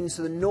Tenerife,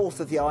 into the north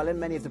of the island.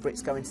 Many of the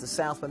Brits go into the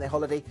south when they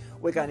holiday.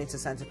 We're going into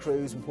Santa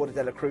Cruz and Porto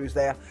de la Cruz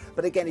there.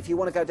 But again, if you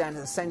want to go down to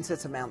the centre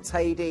to Mount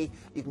Teide,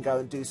 you can go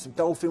and do some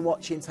dolphin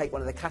watching, take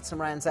one of the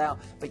catamarans out,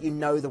 but you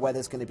know the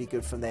weather's going to be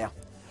good from there.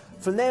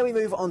 From there we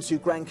move on to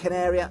Gran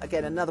Canaria,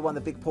 again another one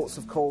of the big ports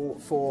of call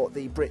for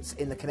the Brits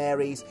in the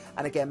Canaries,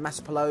 and again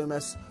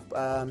Maspalomas,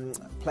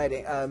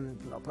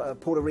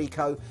 Puerto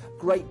Rico,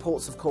 great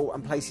ports of call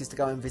and places to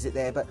go and visit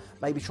there, but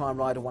maybe try and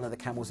ride on one of the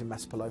camels in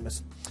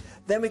Maspalomas.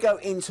 Then we go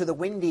into the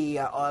windy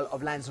Isle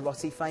of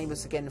Lanzarote,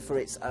 famous again for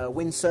its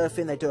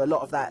windsurfing. They do a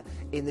lot of that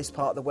in this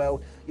part of the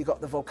world. You've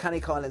got the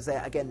volcanic islands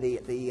there, again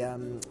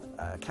the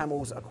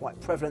camels are quite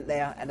prevalent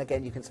there, and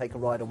again you can take a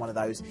ride on one of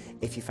those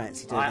if you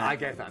fancy doing that. I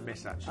gave that a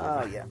miss actually.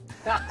 Oh yeah,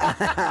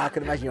 I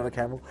can imagine you on a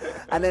camel.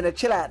 And then a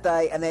chill out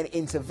day, and then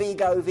into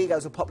Vigo.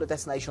 Vigo's a popular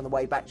destination on the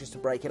way back, just to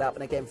break it up.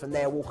 And again from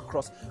there, walk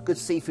across good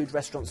seafood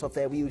restaurants off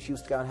there. We used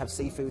to go and have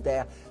seafood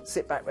there,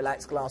 sit back,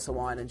 relax, glass of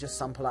wine, and just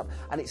sample up.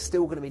 And it's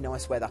still going to be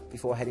nice weather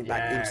before heading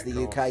back into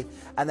the UK.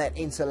 And then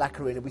into La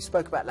Coruna. We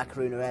spoke about La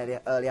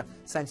Coruna earlier.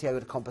 Santiago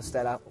de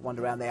Compostela,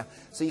 wander around there.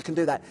 So you can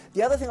do that.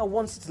 The other thing I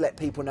wanted to let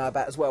people know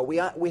about as well, we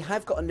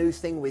have got a new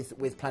thing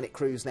with Planet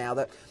Cruise now,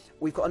 that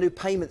we've got a new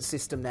payment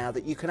system now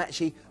that you can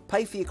actually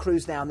pay for your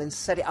cruise now and then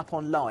set it up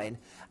online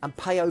and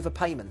pay over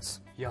payments.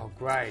 Yeah,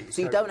 great.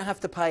 So you don't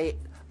have to pay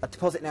a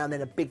deposit now and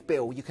then a big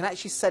bill. You can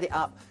actually set it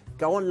up,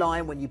 go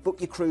online when you book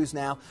your cruise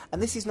now, and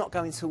this is not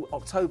going till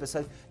October,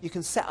 so you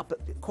can set up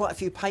quite a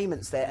few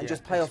payments there and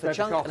just pay off a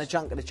chunk and a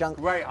chunk and a chunk,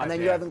 and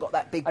then you haven't got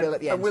that big bill at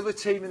the end. And will the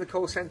team in the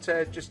call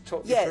centre just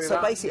talk you through that? Yeah, so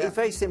basically it's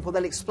very simple.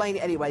 They'll explain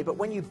it anyway, but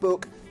when you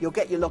book, you'll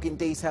get your login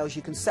details.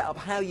 You can set up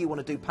how you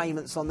want to do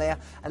payments on there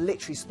and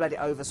literally spread it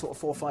over sort of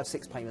 4, 5,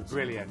 6 payments.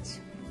 Brilliant.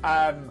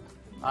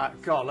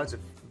 God, loads of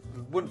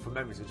wonderful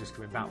memories are just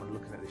coming back when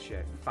looking at this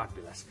ship.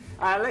 Fabulous.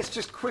 Let's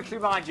just quickly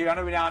remind you, I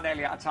know we are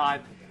nearly out of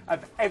time,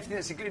 of everything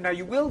that's included. Now,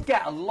 you will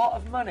get a lot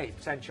of money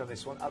potentially on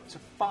this one, up to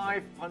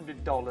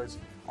 $500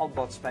 on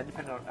board spend,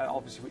 depending on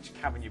obviously which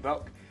cabin you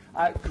book.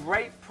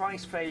 Great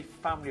price for a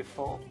family of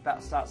 4.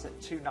 That starts at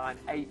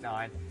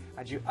 $2,989,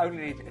 and you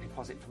only need a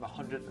deposit from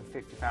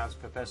 £150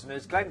 per person.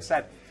 As Glenn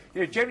said,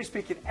 generally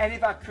speaking, any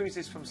of our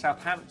cruises from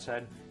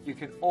Southampton, you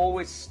can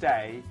always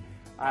stay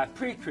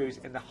pre-cruise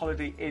in the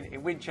Holiday Inn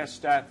in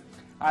Winchester.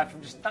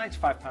 From just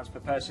 £95 per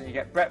person, you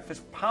get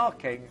breakfast,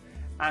 parking,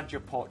 and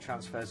your port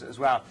transfers as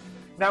well.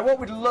 Now, what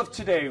we'd love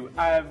to do,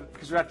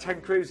 because we had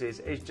 10 cruises,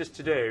 is just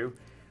to do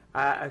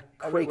a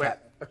quick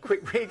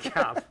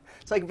recap.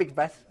 Take a big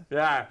breath.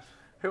 Yeah.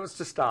 Who wants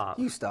to start?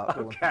 You start.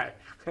 Okay.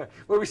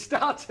 Well, we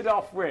started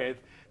off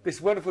with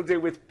this wonderful deal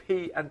with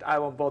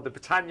P&O on board the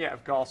Britannia,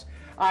 of course.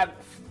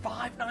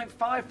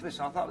 $595 for this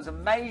one. I thought it was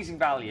amazing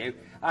value.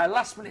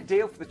 Last minute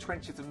deal for the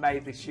 20th of May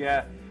this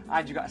year,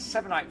 and you've got a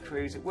 7-night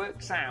cruise. It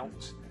works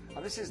out,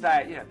 and this is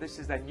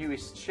their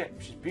newest ship,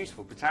 which is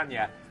beautiful,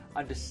 Britannia,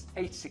 under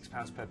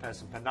 £86 per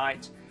person per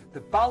night.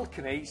 The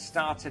balcony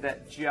started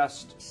at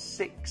just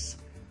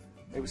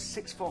it was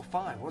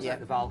 $645, wasn't it,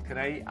 the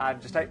balcony, and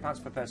just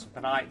 £8 per person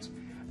per night.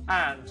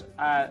 And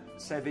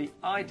so the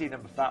ID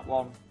number for that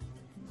one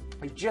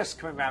is just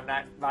coming around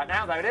right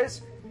now, there it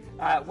is,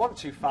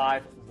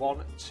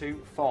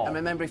 125124. And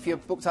remember, if you're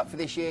booked up for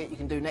this year, you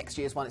can do next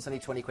year's one. It's only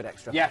 20 quid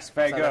extra. Yes,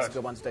 very good. That's a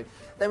good one to do.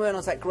 Then we went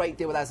on to that great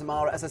deal with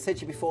Azamara. As I said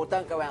to you before,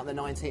 don't go out on the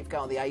 19th, go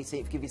on the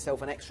 18th, give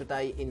yourself an extra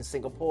day in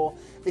Singapore.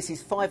 This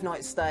is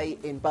 5-night stay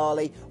in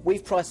Bali.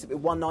 We've priced it with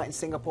 1 night in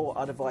Singapore.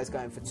 I'd advise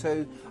going for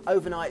 2.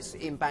 Overnights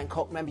in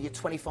Bangkok. Remember, you're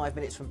 25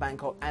 minutes from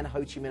Bangkok and Ho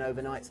Chi Minh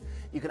overnights.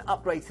 You can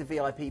upgrade to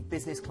VIP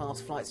business class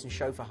flights and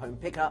chauffeur home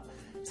pickup.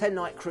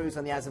 10-night cruise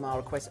on the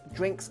Azamara Quest,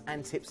 drinks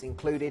and tips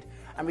included,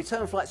 and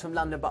return flights from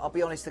London, but I'll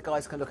be honest, the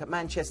guys can look at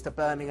Manchester,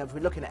 Birmingham, if we're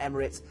looking at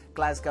Emirates,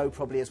 Glasgow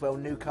probably as well,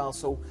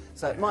 Newcastle,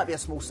 so it might be a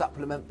small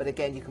supplement, but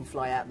again, you can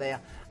fly out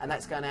there, and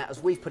that's going out,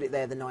 as we've put it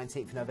there, the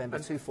 19th of November,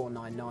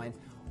 2499.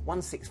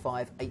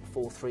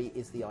 165843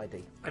 is the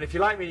ID. And if you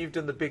like me, you've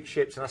done the big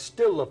ships, and I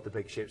still love the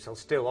big ships, I'll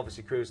still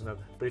obviously cruise on them,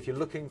 but if you're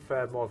looking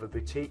for more of a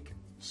boutique,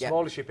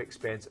 smaller ship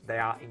experience, they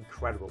are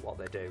incredible what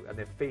they do, and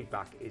their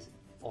feedback is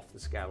off the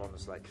scale,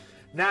 honestly.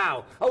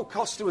 Now,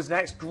 Costa was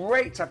next.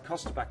 Great to have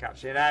Costa back,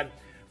 actually. And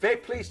very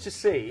pleased to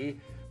see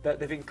that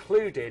they've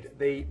included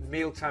the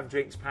mealtime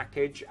drinks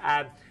package.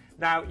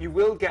 Now, you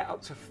will get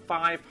up to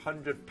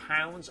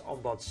 £500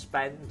 on board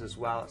spend as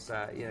well. It's,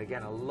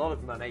 again, a lot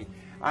of money.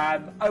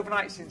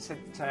 Overnights in St.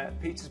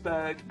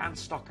 Petersburg and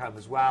Stockholm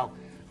as well.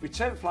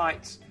 Return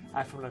flights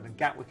from London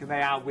Gatwick, and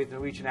they are with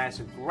Norwegian Air,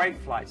 so great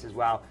flights as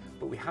well.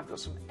 But we have got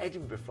some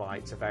Edinburgh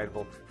flights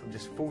available from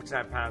just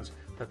 £49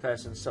 per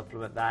person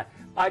supplement there.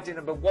 ID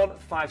number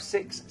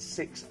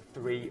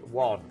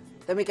 156631.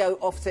 Then we go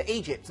off to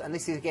Egypt, and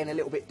this is again a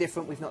little bit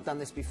different. We've not done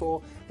this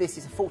before. This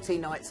is a 14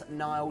 nights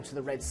Nile to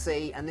the Red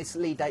Sea, and this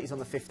lead date is on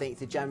the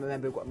 15th of January.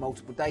 Remember, we've got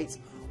multiple dates.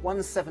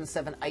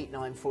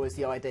 177894 is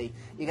the ID.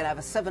 You're going to have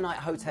a 7-night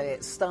hotel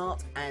at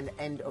start and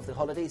end of the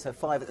holiday, so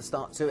 5 at the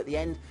start, 2 at the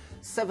end.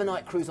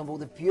 7-night cruise on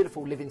board the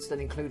beautiful Livingstone,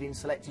 including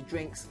selected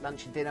drinks,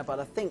 lunch and dinner, but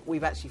I think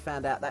we've actually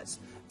found out that's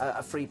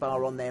a free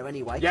bar on there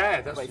anyway.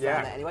 Yeah, that's found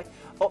that anyway.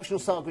 Optional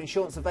Saga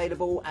insurance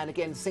available, and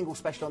again, single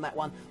special on that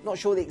one. Not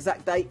sure the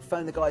exact date,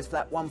 phone the guys for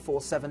that,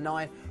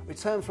 1479.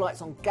 Return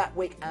flights on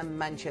Gatwick and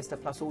Manchester,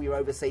 plus all your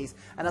overseas.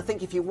 And I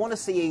think if you want to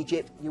see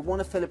Egypt, you want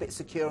to feel a bit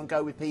secure and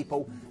go with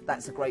people,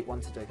 that's a great one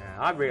to do. Yeah,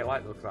 I really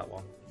like the look of that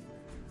one.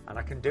 And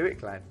I can do it,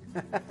 Glenn.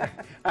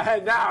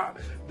 Now,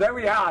 then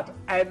we had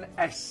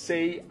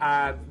MSC,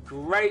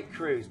 great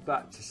cruise,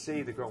 but to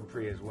see the Grand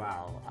Prix as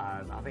well,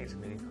 I think it's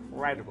going to be an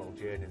incredible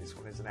journey, this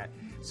one, isn't it?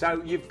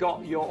 So you've got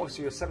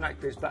obviously your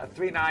 7-night cruise, but a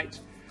 3-night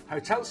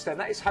hotel stay, and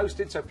that is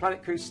hosted, so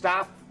Planet Cruise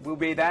staff will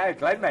be there.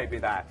 Glenn may be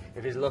there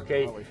if he's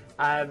lucky.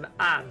 And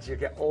you'll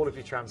get all of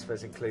your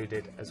transfers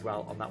included as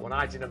well on that one.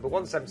 ID number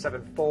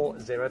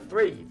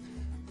 177403.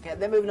 Okay,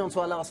 then moving on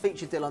to our last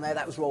featured deal on there,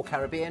 that was Royal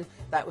Caribbean.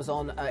 That was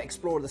on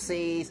Explorer the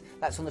Seas.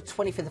 That's on the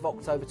 25th of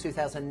October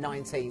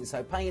 2019.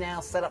 So pay now,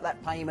 set up that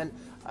payment,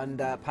 and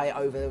pay it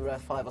over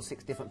 5 or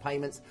 6 different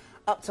payments.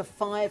 Up to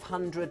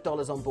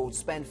 $500 on board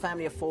spend.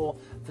 Family of 4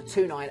 for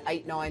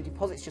 $2,989.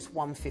 Deposits just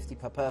 $150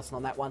 per person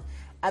on that one.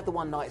 Add the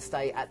 1-night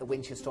stay at the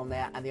Winchester on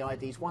there, and the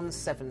ID is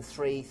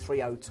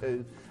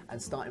 173302,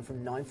 and starting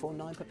from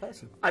 $949 per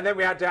person. And then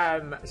we had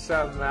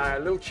some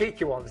little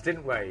cheeky ones,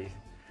 didn't we?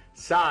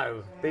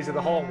 So, these are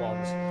the horn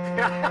ones.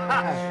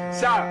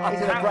 He's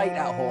going to break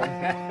that horn.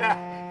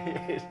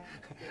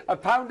 A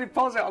 £1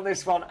 deposit on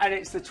this one, and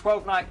it's the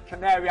 12-night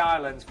Canary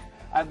Islands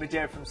and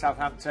Madeira from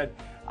Southampton.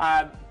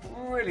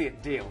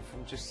 Brilliant deal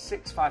from just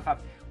 $655.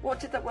 What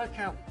did that work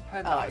out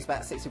per night? Oh, it's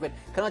about 60 quid.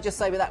 Can I just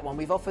say with that one,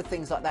 we've offered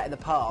things like that in the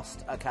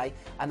past, okay,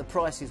 and the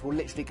prices will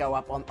literally go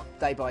up on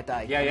day by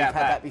day. Yeah, We've yeah,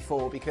 had that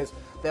before, because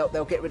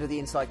they'll get rid of the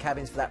inside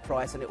cabins for that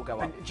price, and it will go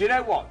up. And do you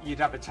know what? You'd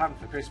have a tan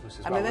for Christmas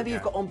as well. And remember,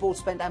 you've got onboard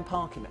spend and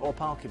parking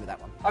with that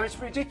one. Oh, it's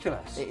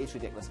ridiculous. It is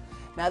ridiculous.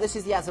 Now, this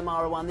is the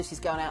Azamara one. This is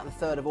going out on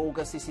the 3rd of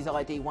August. This is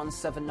ID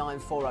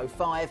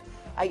 179405.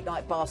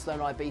 8-night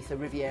Barcelona, Ibiza,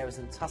 Rivieras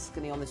and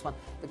Tuscany on this one.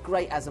 The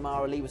great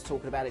Azamara, Lee was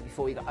talking about it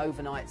before. You got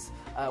overnights,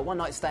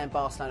 1-night stay in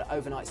Barcelona,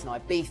 overnights in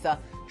Ibiza,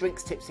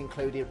 drinks, tips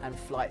included, and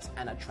flights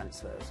and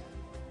transfers.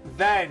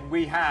 Then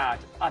we had,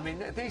 I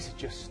mean, these are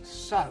just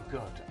so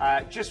good.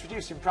 Just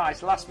reducing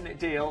price, last minute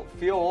deal,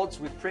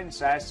 Fjords with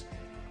Princess,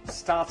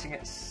 starting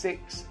at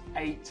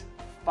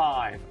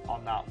 $685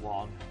 on that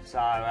one. So,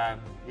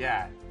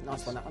 yeah.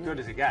 Nice one, that one. Good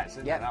as it gets,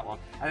 isn't it, that one?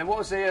 And then what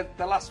was the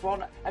last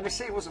one?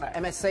 MSC, wasn't it?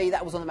 MSC,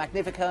 that was on the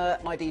Magnifica,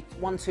 ID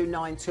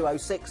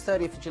 129206,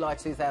 30th of July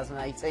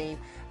 2018.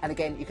 And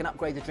again, you can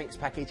upgrade the drinks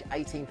package,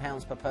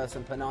 £18 per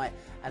person per night.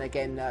 And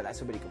again,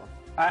 that's a really good one.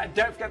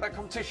 Don't forget that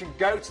competition.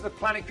 Go to the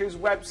Planet Cruise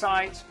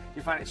website.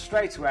 You'll find it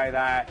straight away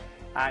there.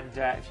 And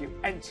if you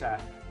enter,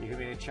 you're going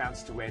to be a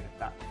chance to win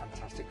that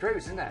fantastic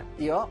cruise, isn't it?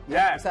 You are?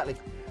 Yeah. Exactly.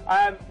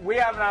 We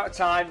have run out of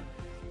time.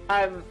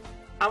 I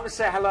want to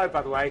say hello,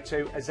 by the way,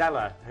 to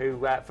Azella, who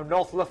from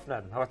North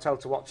Luffenham, who I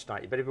told to watch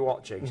tonight. You better be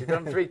watching. She's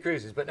done 3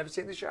 cruises, but never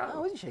seen the show.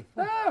 Oh, isn't she?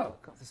 No.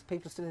 God, there's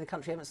people still in the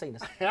country who haven't seen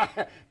us.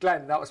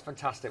 Glenn, that was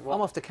fantastic. I'm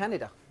off to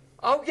Canada.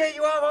 Oh, yeah,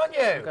 you are, aren't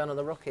you? I'm going on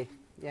the Rocky.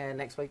 Yeah,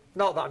 next week.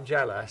 Not that I'm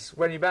jealous.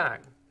 When are you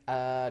back?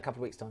 A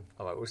couple of weeks' time.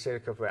 All right, we'll see you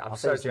in a couple of weeks. I'm I'll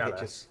so send you some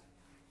jealous. pictures.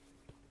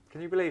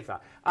 Can you believe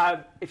that?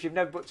 If you've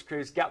never booked a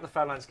cruise, get on the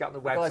phone lines, get on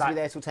the website. Guys will be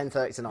there till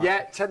 10:30 tonight.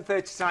 Yeah,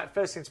 10:30 tonight,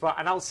 first thing tomorrow.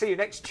 And I'll see you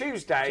next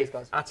Tuesday. Cheers,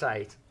 guys. At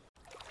 8.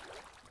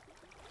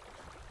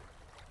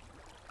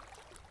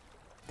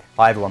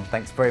 Hi everyone,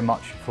 thanks very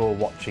much for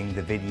watching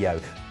the video.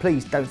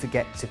 Please don't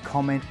forget to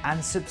comment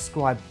and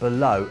subscribe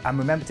below, and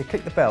remember to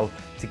click the bell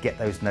to get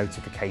those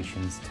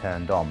notifications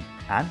turned on.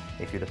 And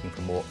if you're looking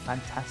for more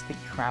fantastic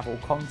travel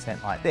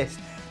content like this,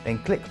 then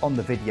click on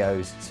the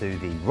videos to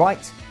the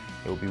right.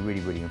 It will be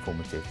really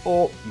informative.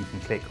 Or you can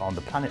click on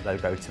the Planet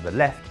logo to the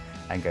left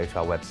and go to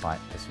our website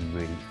for some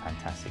really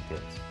fantastic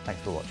deals.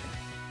 Thanks for watching.